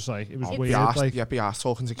me and was like, it was weird. Be ass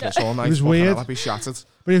talking to kids all night. It was weird. I'd be shattered.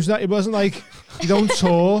 But it wasn't like you don't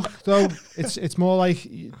talk though. It's more like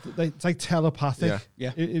it's like telepathic.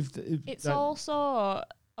 Yeah. It's also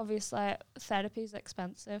obviously therapy's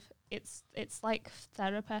expensive. It's like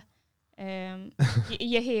therapy.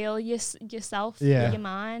 You heal yourself, your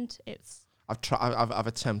mind. I've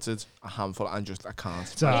attempted a handful and just I can't.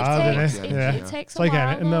 It's hard, isn't it? It takes it's like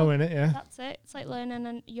anything, though, innit? Yeah. That's it. It's like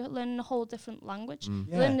you're learning a whole different language.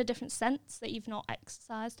 You're learning a different sense that you've not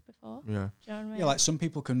exercised before. Yeah. Do you know what I mean? Yeah, like some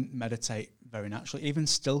people can meditate very naturally. Even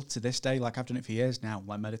still to this day, like I've done it for years now,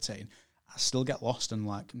 like meditating, I still get lost and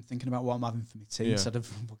like I'm thinking about what I'm having for my tea instead of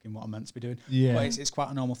fucking what I'm meant to be doing. Yeah. But it's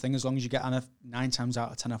quite a normal thing as long as you get 9 times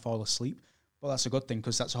out of 10 I fall asleep. Well, that's a good thing,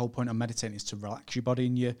 because that's the whole point of meditating, is to relax your body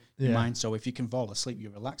and your mind. So if you can fall asleep,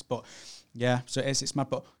 you're relaxed. But yeah, so it's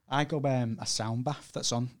mad. But I go a sound bath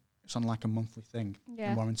that's on. It's on like a monthly thing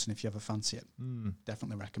in Warrington. If you ever fancy it,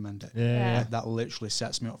 definitely recommend it. Yeah. Like, that literally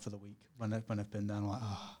sets me up for the week when I've been there. I'm like,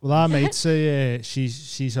 oh. Well, our mate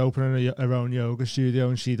she's opening her own yoga studio,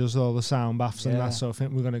 and she does all the sound baths and that. So I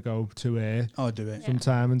think we're gonna go to her. Do it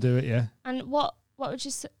sometime and do it. Yeah. And what would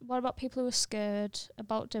you say, what about people who are scared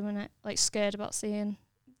about doing it? Like scared about seeing,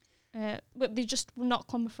 but they just will not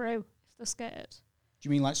come through if they're scared. Do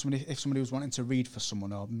you mean like if somebody was wanting to read for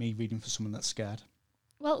someone, or me reading for someone that's scared?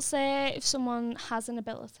 Well, say if someone has an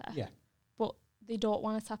ability, but they don't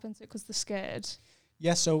want to tap into it because they're scared.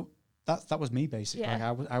 Yeah, so that was me basically.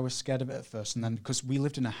 Yeah. Like I was scared of it at first, and then because we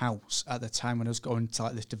lived in a house at the time when I was going to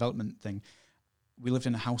like this development thing, we lived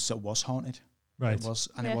in a house that was haunted. Right. It was,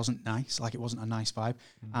 and it wasn't nice. Like, it wasn't a nice vibe.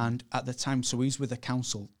 And at the time, so he's with the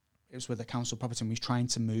council. It was with the council property, and we was trying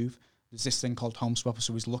to move. There's this thing called home swapper,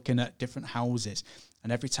 so he's looking at different houses.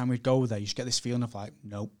 And every time we'd go there, you just get this feeling of like,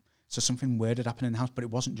 nope. So something weird had happened in the house, but it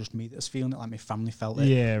wasn't just me that was feeling it. Like, my family felt it.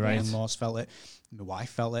 Yeah, right. My in-laws felt it. My wife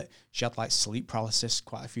felt it. She had like sleep paralysis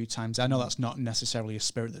quite a few times. I know that's not necessarily a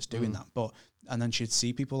spirit that's doing that, but and then she'd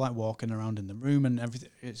see people like walking around in the room and everything.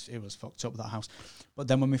 It was fucked up, that house. But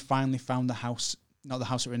then when we finally found the house, not the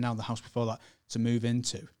house that we're in now, the house before that, to move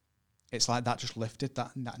into, it's like that just lifted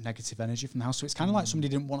that negative energy from the house. So it's kind of like somebody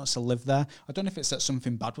didn't want us to live there. I don't know if it's that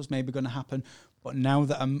something bad was maybe going to happen, but now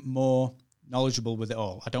that I'm more knowledgeable with it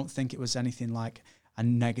all, I don't think it was anything like a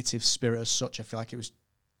negative spirit as such. I feel like it was,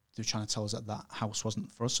 they were trying to tell us that house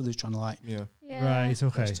wasn't for us, so they were trying to like... Yeah. Right,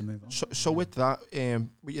 okay. To move on. So with that,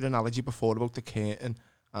 with your analogy before about the curtain,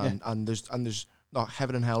 and there's not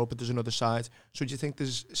heaven and hell, but there's another side. So do you think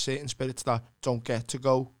there's certain spirits that don't get to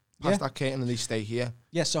go past that curtain and they stay here?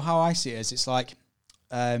 Yeah, so how I see it is, it's like,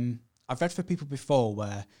 I've read for people before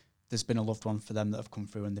where there's been a loved one for them that have come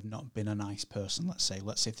through and they've not been a nice person, let's say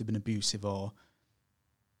if they've been abusive or,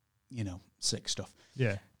 sick stuff.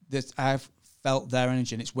 Yeah. I've felt their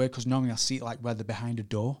energy, and it's weird because normally I see it like where they're behind a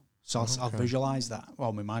door. So I'll visualise that.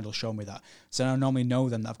 Well, my mind will show me that. So I normally know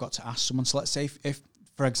then that I've got to ask someone. So let's say if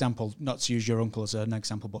for example, not to use your uncle as an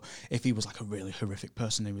example, but if he was like a really horrific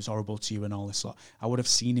person, he was horrible to you and all this lot, I would have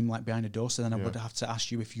seen him like behind a door. So then I would have to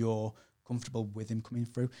ask you if you're comfortable with him coming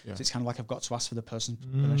through. Yeah. So it's kind of like I've got to ask for the person's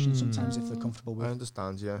permission sometimes if they're comfortable with. I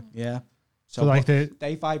understand. Yeah. Yeah. So like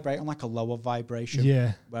they vibrate on like a lower vibration.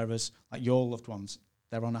 Yeah. Whereas like your loved ones,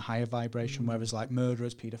 they're on a higher vibration. Whereas like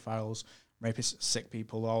murderers, paedophiles, rapists, sick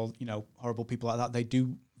people, all horrible people like that, they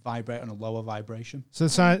do vibrate on a lower vibration. So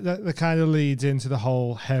that kind of leads into the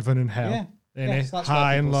whole heaven and hell. Yeah. So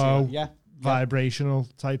high and low, vibrational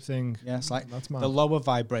type thing. Yeah, it's like the lower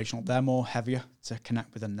vibrational, they're more heavier to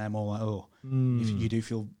connect with, and they're more like, if you do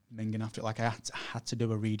feel minging after it. Like I had to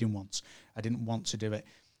do a reading once. I didn't want to do it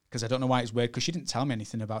because I don't know why it's weird, because she didn't tell me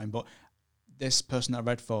anything about him, but this person that I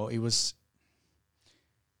read for,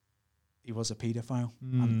 he was a paedophile.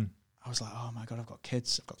 And I was like, oh my God, I've got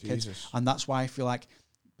kids. Kids. And that's why I feel like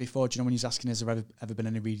before, do you know when he's asking, has there ever been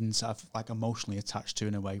any readings that I've like emotionally attached to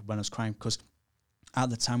in a way when I was crying? Because at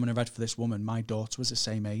the time when I read for this woman, my daughter was the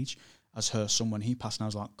same age as her son when he passed. And I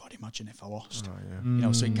was like, God, imagine if I lost. You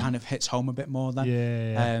know, so it kind of hits home a bit more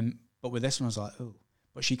then. But with this one, I was like, oh.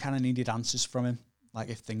 But she kind of needed answers from him, like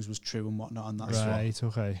if things was true and whatnot. And that's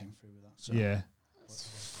what came through with that. So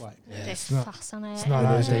It's fascinating. It's not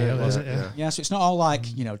ideal, is it? Yeah, so it's not all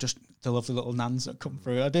like, you know, just the lovely little nans that come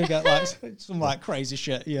through. I do get like some like crazy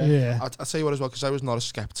shit. I'll tell you what as well, because I was not a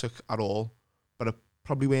skeptic at all, but I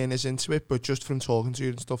probably weren't as into it, but just from talking to you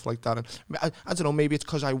and stuff like that. And I don't know, maybe it's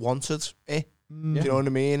because I wanted it. Do you know what I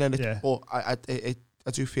mean? And but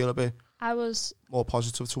I do feel a bit I was more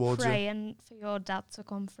positive towards praying for your dad to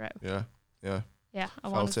come through. Yeah, I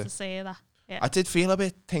wanted to say that. I did feel a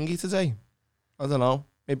bit tingy today. I don't know.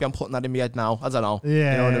 Maybe I'm putting that in my head now. I don't know.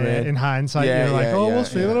 Yeah, you know what I mean? In hindsight, you're like, I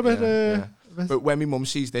was feeling a bit... But when my mum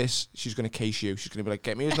sees this, she's going to case you. She's going to be like,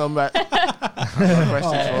 get me his number.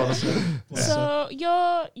 Questions for us. So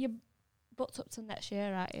you're booked up to next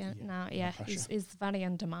year, right? Now, he's very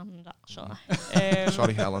in demand, actually.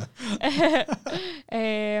 Sorry, Helen.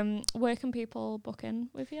 Where can people book in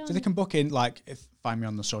with you? So they can book in, like, find me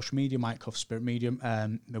on the social media, Mike Hough Spirit Medium.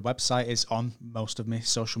 The website is on most of my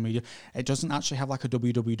social media. It doesn't actually have like a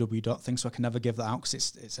www thing, so I can never give that out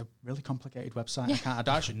because it's a really complicated website. I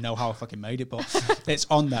don't actually know how I fucking made it, but it's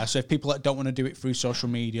on there. So if people that don't want to do it through social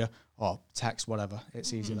media or text, whatever,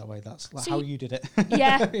 it's easier that way. That's like how you did it.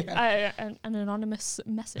 An anonymous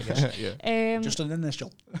message. Just an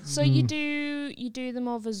initial. So you do them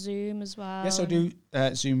over Zoom as well? Yes, I do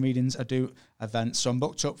Zoom readings. I do events. So I'm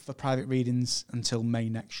booked up for private readings until May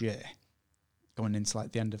next year, going into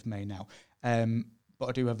like the end of May now. But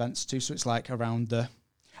I do events too. So it's like around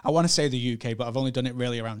I want to say the UK, but I've only done it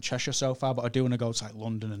really around Cheshire so far. But I do want to go to like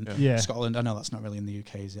London and Scotland. I know that's not really in the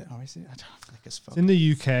UK, is it? Or is it? I don't think it's in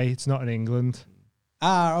the UK. It's not in England.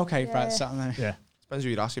 Ah, okay, right. So, yeah. Depends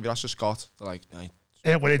who you ask. If you ask a Scot, they're like, nah.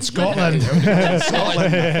 Yeah, well, in Scotland.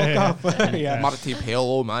 Fuck off. Marty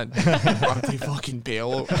Pale, man. Marty fucking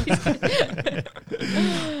Pale.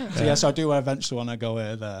 So I do eventually want to go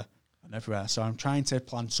there and everywhere. So I'm trying to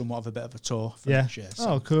plan somewhat of a bit of a tour for next year. So.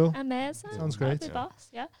 Oh, cool. Amazing. Sounds great. Boss,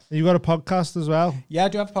 You got a podcast as well? Yeah, I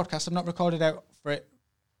do have a podcast. I've not recorded out for it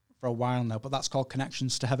for a while now, but that's called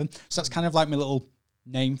Connections to Heaven. So that's kind of like my little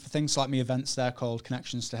name for things, like my events there called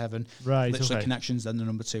Connections to Heaven. Right. Literally Connections, then the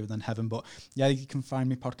number 2, then Heaven. But yeah, you can find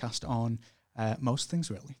me podcast on most things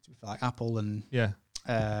really, like Apple and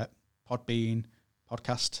Podbean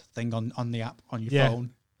podcast thing on the app on your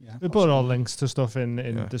phone. Yeah, we put all links to stuff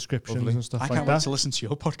in descriptions and stuff like that. I can't wait to listen to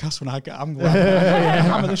your podcast when I'm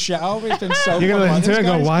hammer the shit out. It's been so. You're gonna listen to it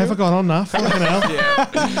and go, "Why have I gone on that? Fucking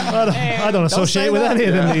hell!" I don't associate with any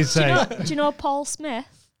of them these days. Do you know Paul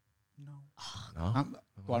Smith? No.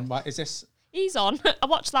 Go on. What is this? He's on. I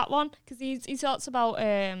watched that one because he talks about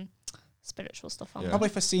spiritual stuff on. Probably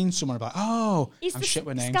for seeing someone about. Oh, he's I'm shit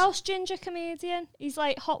with names. Scouse ginger comedian. He's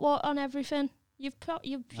like hot water on everything.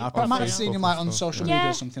 I might have seen him like on social media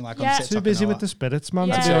or something like on TikTok. Too busy with the spirits, man,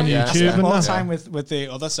 to be on YouTube and more time with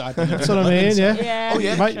the other side. That's what I mean, Oh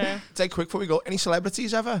yeah. Take quick before we go. Any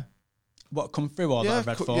celebrities ever? What come through or that I've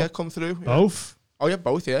read for? Yeah, come through. Both. Oh yeah,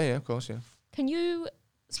 both. Yeah, of course. Yeah. Can you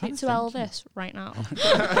speak to Elvis right now?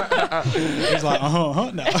 He's like,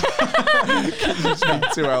 no. Speak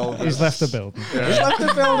to Elvis. He's left the building. He's left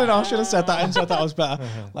the building. I should have said that and said that was better.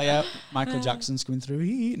 Like, Michael Jackson's coming through.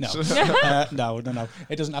 No. No.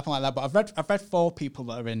 It doesn't happen like that. But I've read 4 people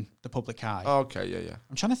that are in the public eye. Okay, yeah.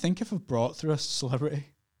 I'm trying to think if I've brought through a celebrity.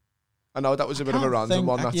 I know that was a bit of a random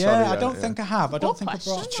one. I don't think I have. I don't think I've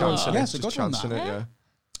brought chancing it. It's chancing it, yeah.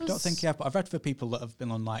 I don't think but I've read for people that have been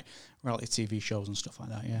on like reality TV shows and stuff like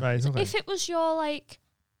that. Yeah. Right. Okay. If it was your like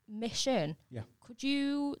mission, could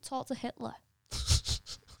you talk to Hitler?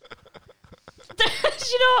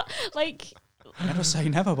 You know, like. Never say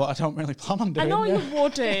never, but I don't really plan on doing it. I know you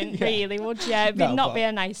wouldn't really, would you? It'd not be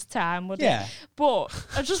a nice time, would it? But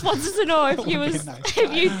I just wanted to know if you was,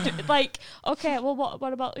 if you like, okay, well,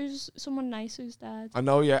 what about who's someone nice who's dead? I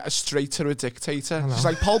know, a straight to a dictator. She's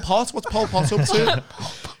like, Pol Pot, what's Pol Pot up to?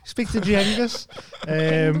 Speak to Genghis.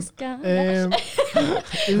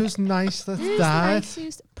 Who's nice that died?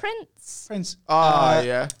 Nice, Prince.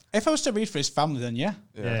 Yeah. If I was to read for his family, then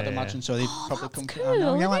I'd imagine so. They'd probably come.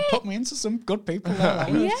 Cool, put me into some good people.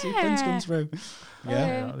 See Prince come through.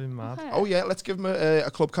 That'd be mad. Okay. Oh yeah, let's give him a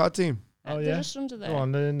club card team. They're just under there. Go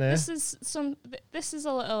on, in there. This is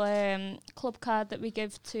a little club card that we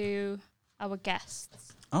give to our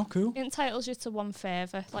guests. Oh, cool. It entitles you to one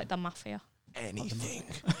favour, like the mafia. anything.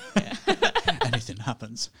 Anything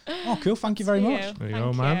happens. Oh, cool. Thank you very much. There you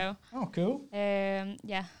go, man. Oh, cool. Yeah.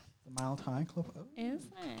 The Mild High Club. Oh. Is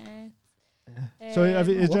it? So,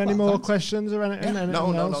 is there any more thanks. questions or anything? anything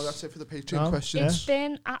No, else? that's it for the Patreon questions. It's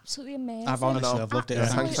been absolutely amazing. I've honestly, I've loved it. Yeah,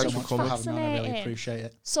 Thank you so thanks for much for coming. having me. I really Fascinating. appreciate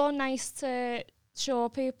it. So nice to show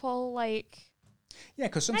people, like, Yeah,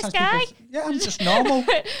 because sometimes Nice people. Yeah, I'm just normal.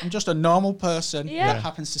 I'm just a normal person Yeah. that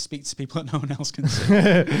happens to speak to people that no one else can see.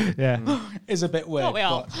 Yeah. Is a bit weird. Don't we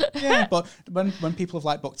all? But, yeah, but when people have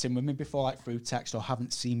like booked in with me before, like through text or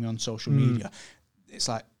haven't seen me on social media, it's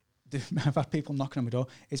like I've had people knocking on my door.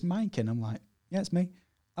 Is Mike in? I'm like, yeah, it's me.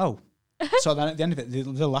 Oh. So then at the end of it,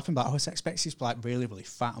 they're laughing about, I was expecting to be like really, really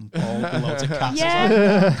fat and bald with loads of cats.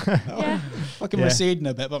 Yeah. Like, fucking Yeah. receding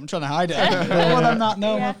a bit, but I'm trying to hide it. More than that,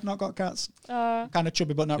 no, Yeah. I've not got cats. Uh, Kind of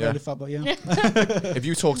chubby, but not Yeah. really fat, but yeah. If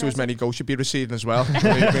you talk to as many ghosts, you'd be receding as well.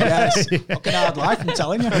 Yes, fucking hard life, I'm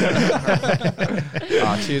telling you.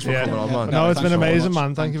 Cheers for coming on, man. No, it's thanks been very amazing, much.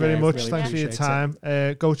 man. Thank you Thank very you. much. Really Thanks for your appreciate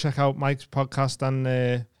time. Go check out Mike's podcast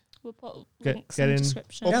and we'll put Get- links get in the in.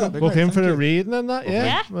 description. Yeah, that'd be book great, in for thank a you. reading and that. Yeah.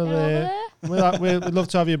 Yeah, Well, get over there. we'd love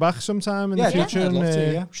to have you back sometime in Yeah, the future. I'd and, love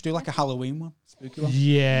to, yeah. We should do like a Halloween one. Spooky one.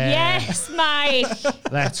 Yeah. Yes, Mike.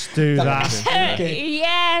 Let's do that.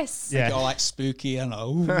 Yes. Yeah. Make it all like spooky and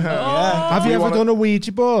Oh. yeah. Have you ever done a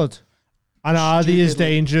Ouija board? And are they as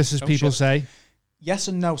Stupidly. dangerous as Oh, people shit. say? Yes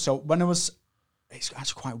and no. So when I was, it's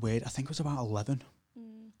actually quite weird. I think it was about 11,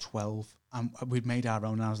 12. And we'd made our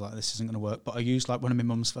own and I was like, this isn't going to work. But I used like one of my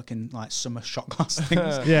mum's fucking like summer shot glass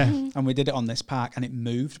things. Yeah. And we did it on this park and it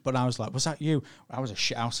moved. But I was like, was that you? I was a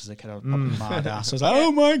shit house as a kid. I was probably mad ass. I was like,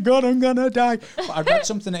 oh my God, I'm going to die. But I read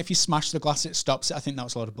something that if you smash the glass, it stops it. I think that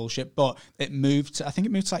was a lot of bullshit. But it moved. I think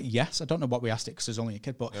it moved to like yes. I don't know what we asked it because I was only a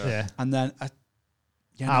kid. But Yeah. And then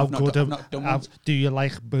yeah, no, How I've not good done- of, I've not done how- one. do you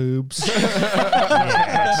like boobs?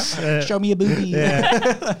 Yes. Show me a booby.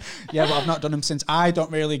 Yeah. Yeah, but I've not done them since. I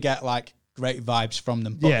don't really get like great vibes from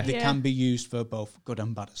them, but Yeah. they Yeah. can be used for both good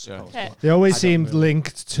and bad, I suppose. Okay. But They always I don't seem really-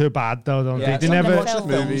 linked to bad though, don't Yeah, they? it's They like never. when you watch the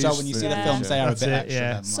films, Movies, or when you see the yeah. films, they are That's a bit it, extra.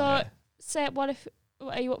 yeah. Then, So, like, say, what if,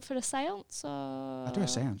 are you up for a seance? Or? I do a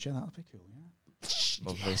seance, yeah, that'd be cool. Yeah.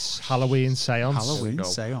 Lovely. Halloween seance. Halloween go.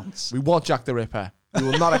 seance. We want Jack the Ripper. We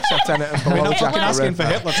will not accept anything below Jack Fucking the asking for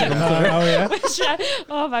Ripper. Hitler to come Oh yeah.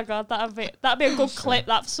 Oh my God, that'd be a good clip.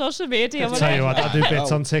 That for social media. I'll tell you what, I do bits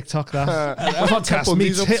Oh. on TikTok. That What podcast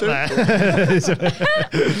meets Hitler.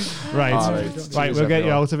 Right, Alright. right. We'll get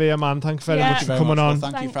you out of here, man. Thanks very Yeah. much for Very coming much. on.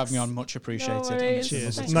 Well, thank you for Thanks. having me on. Much appreciated. worries.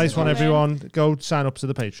 Cheers. Thanks Nice for one, coming. everyone. Go sign up to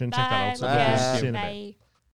the Patreon. Check that out. Bye. See you in a bit. Bye.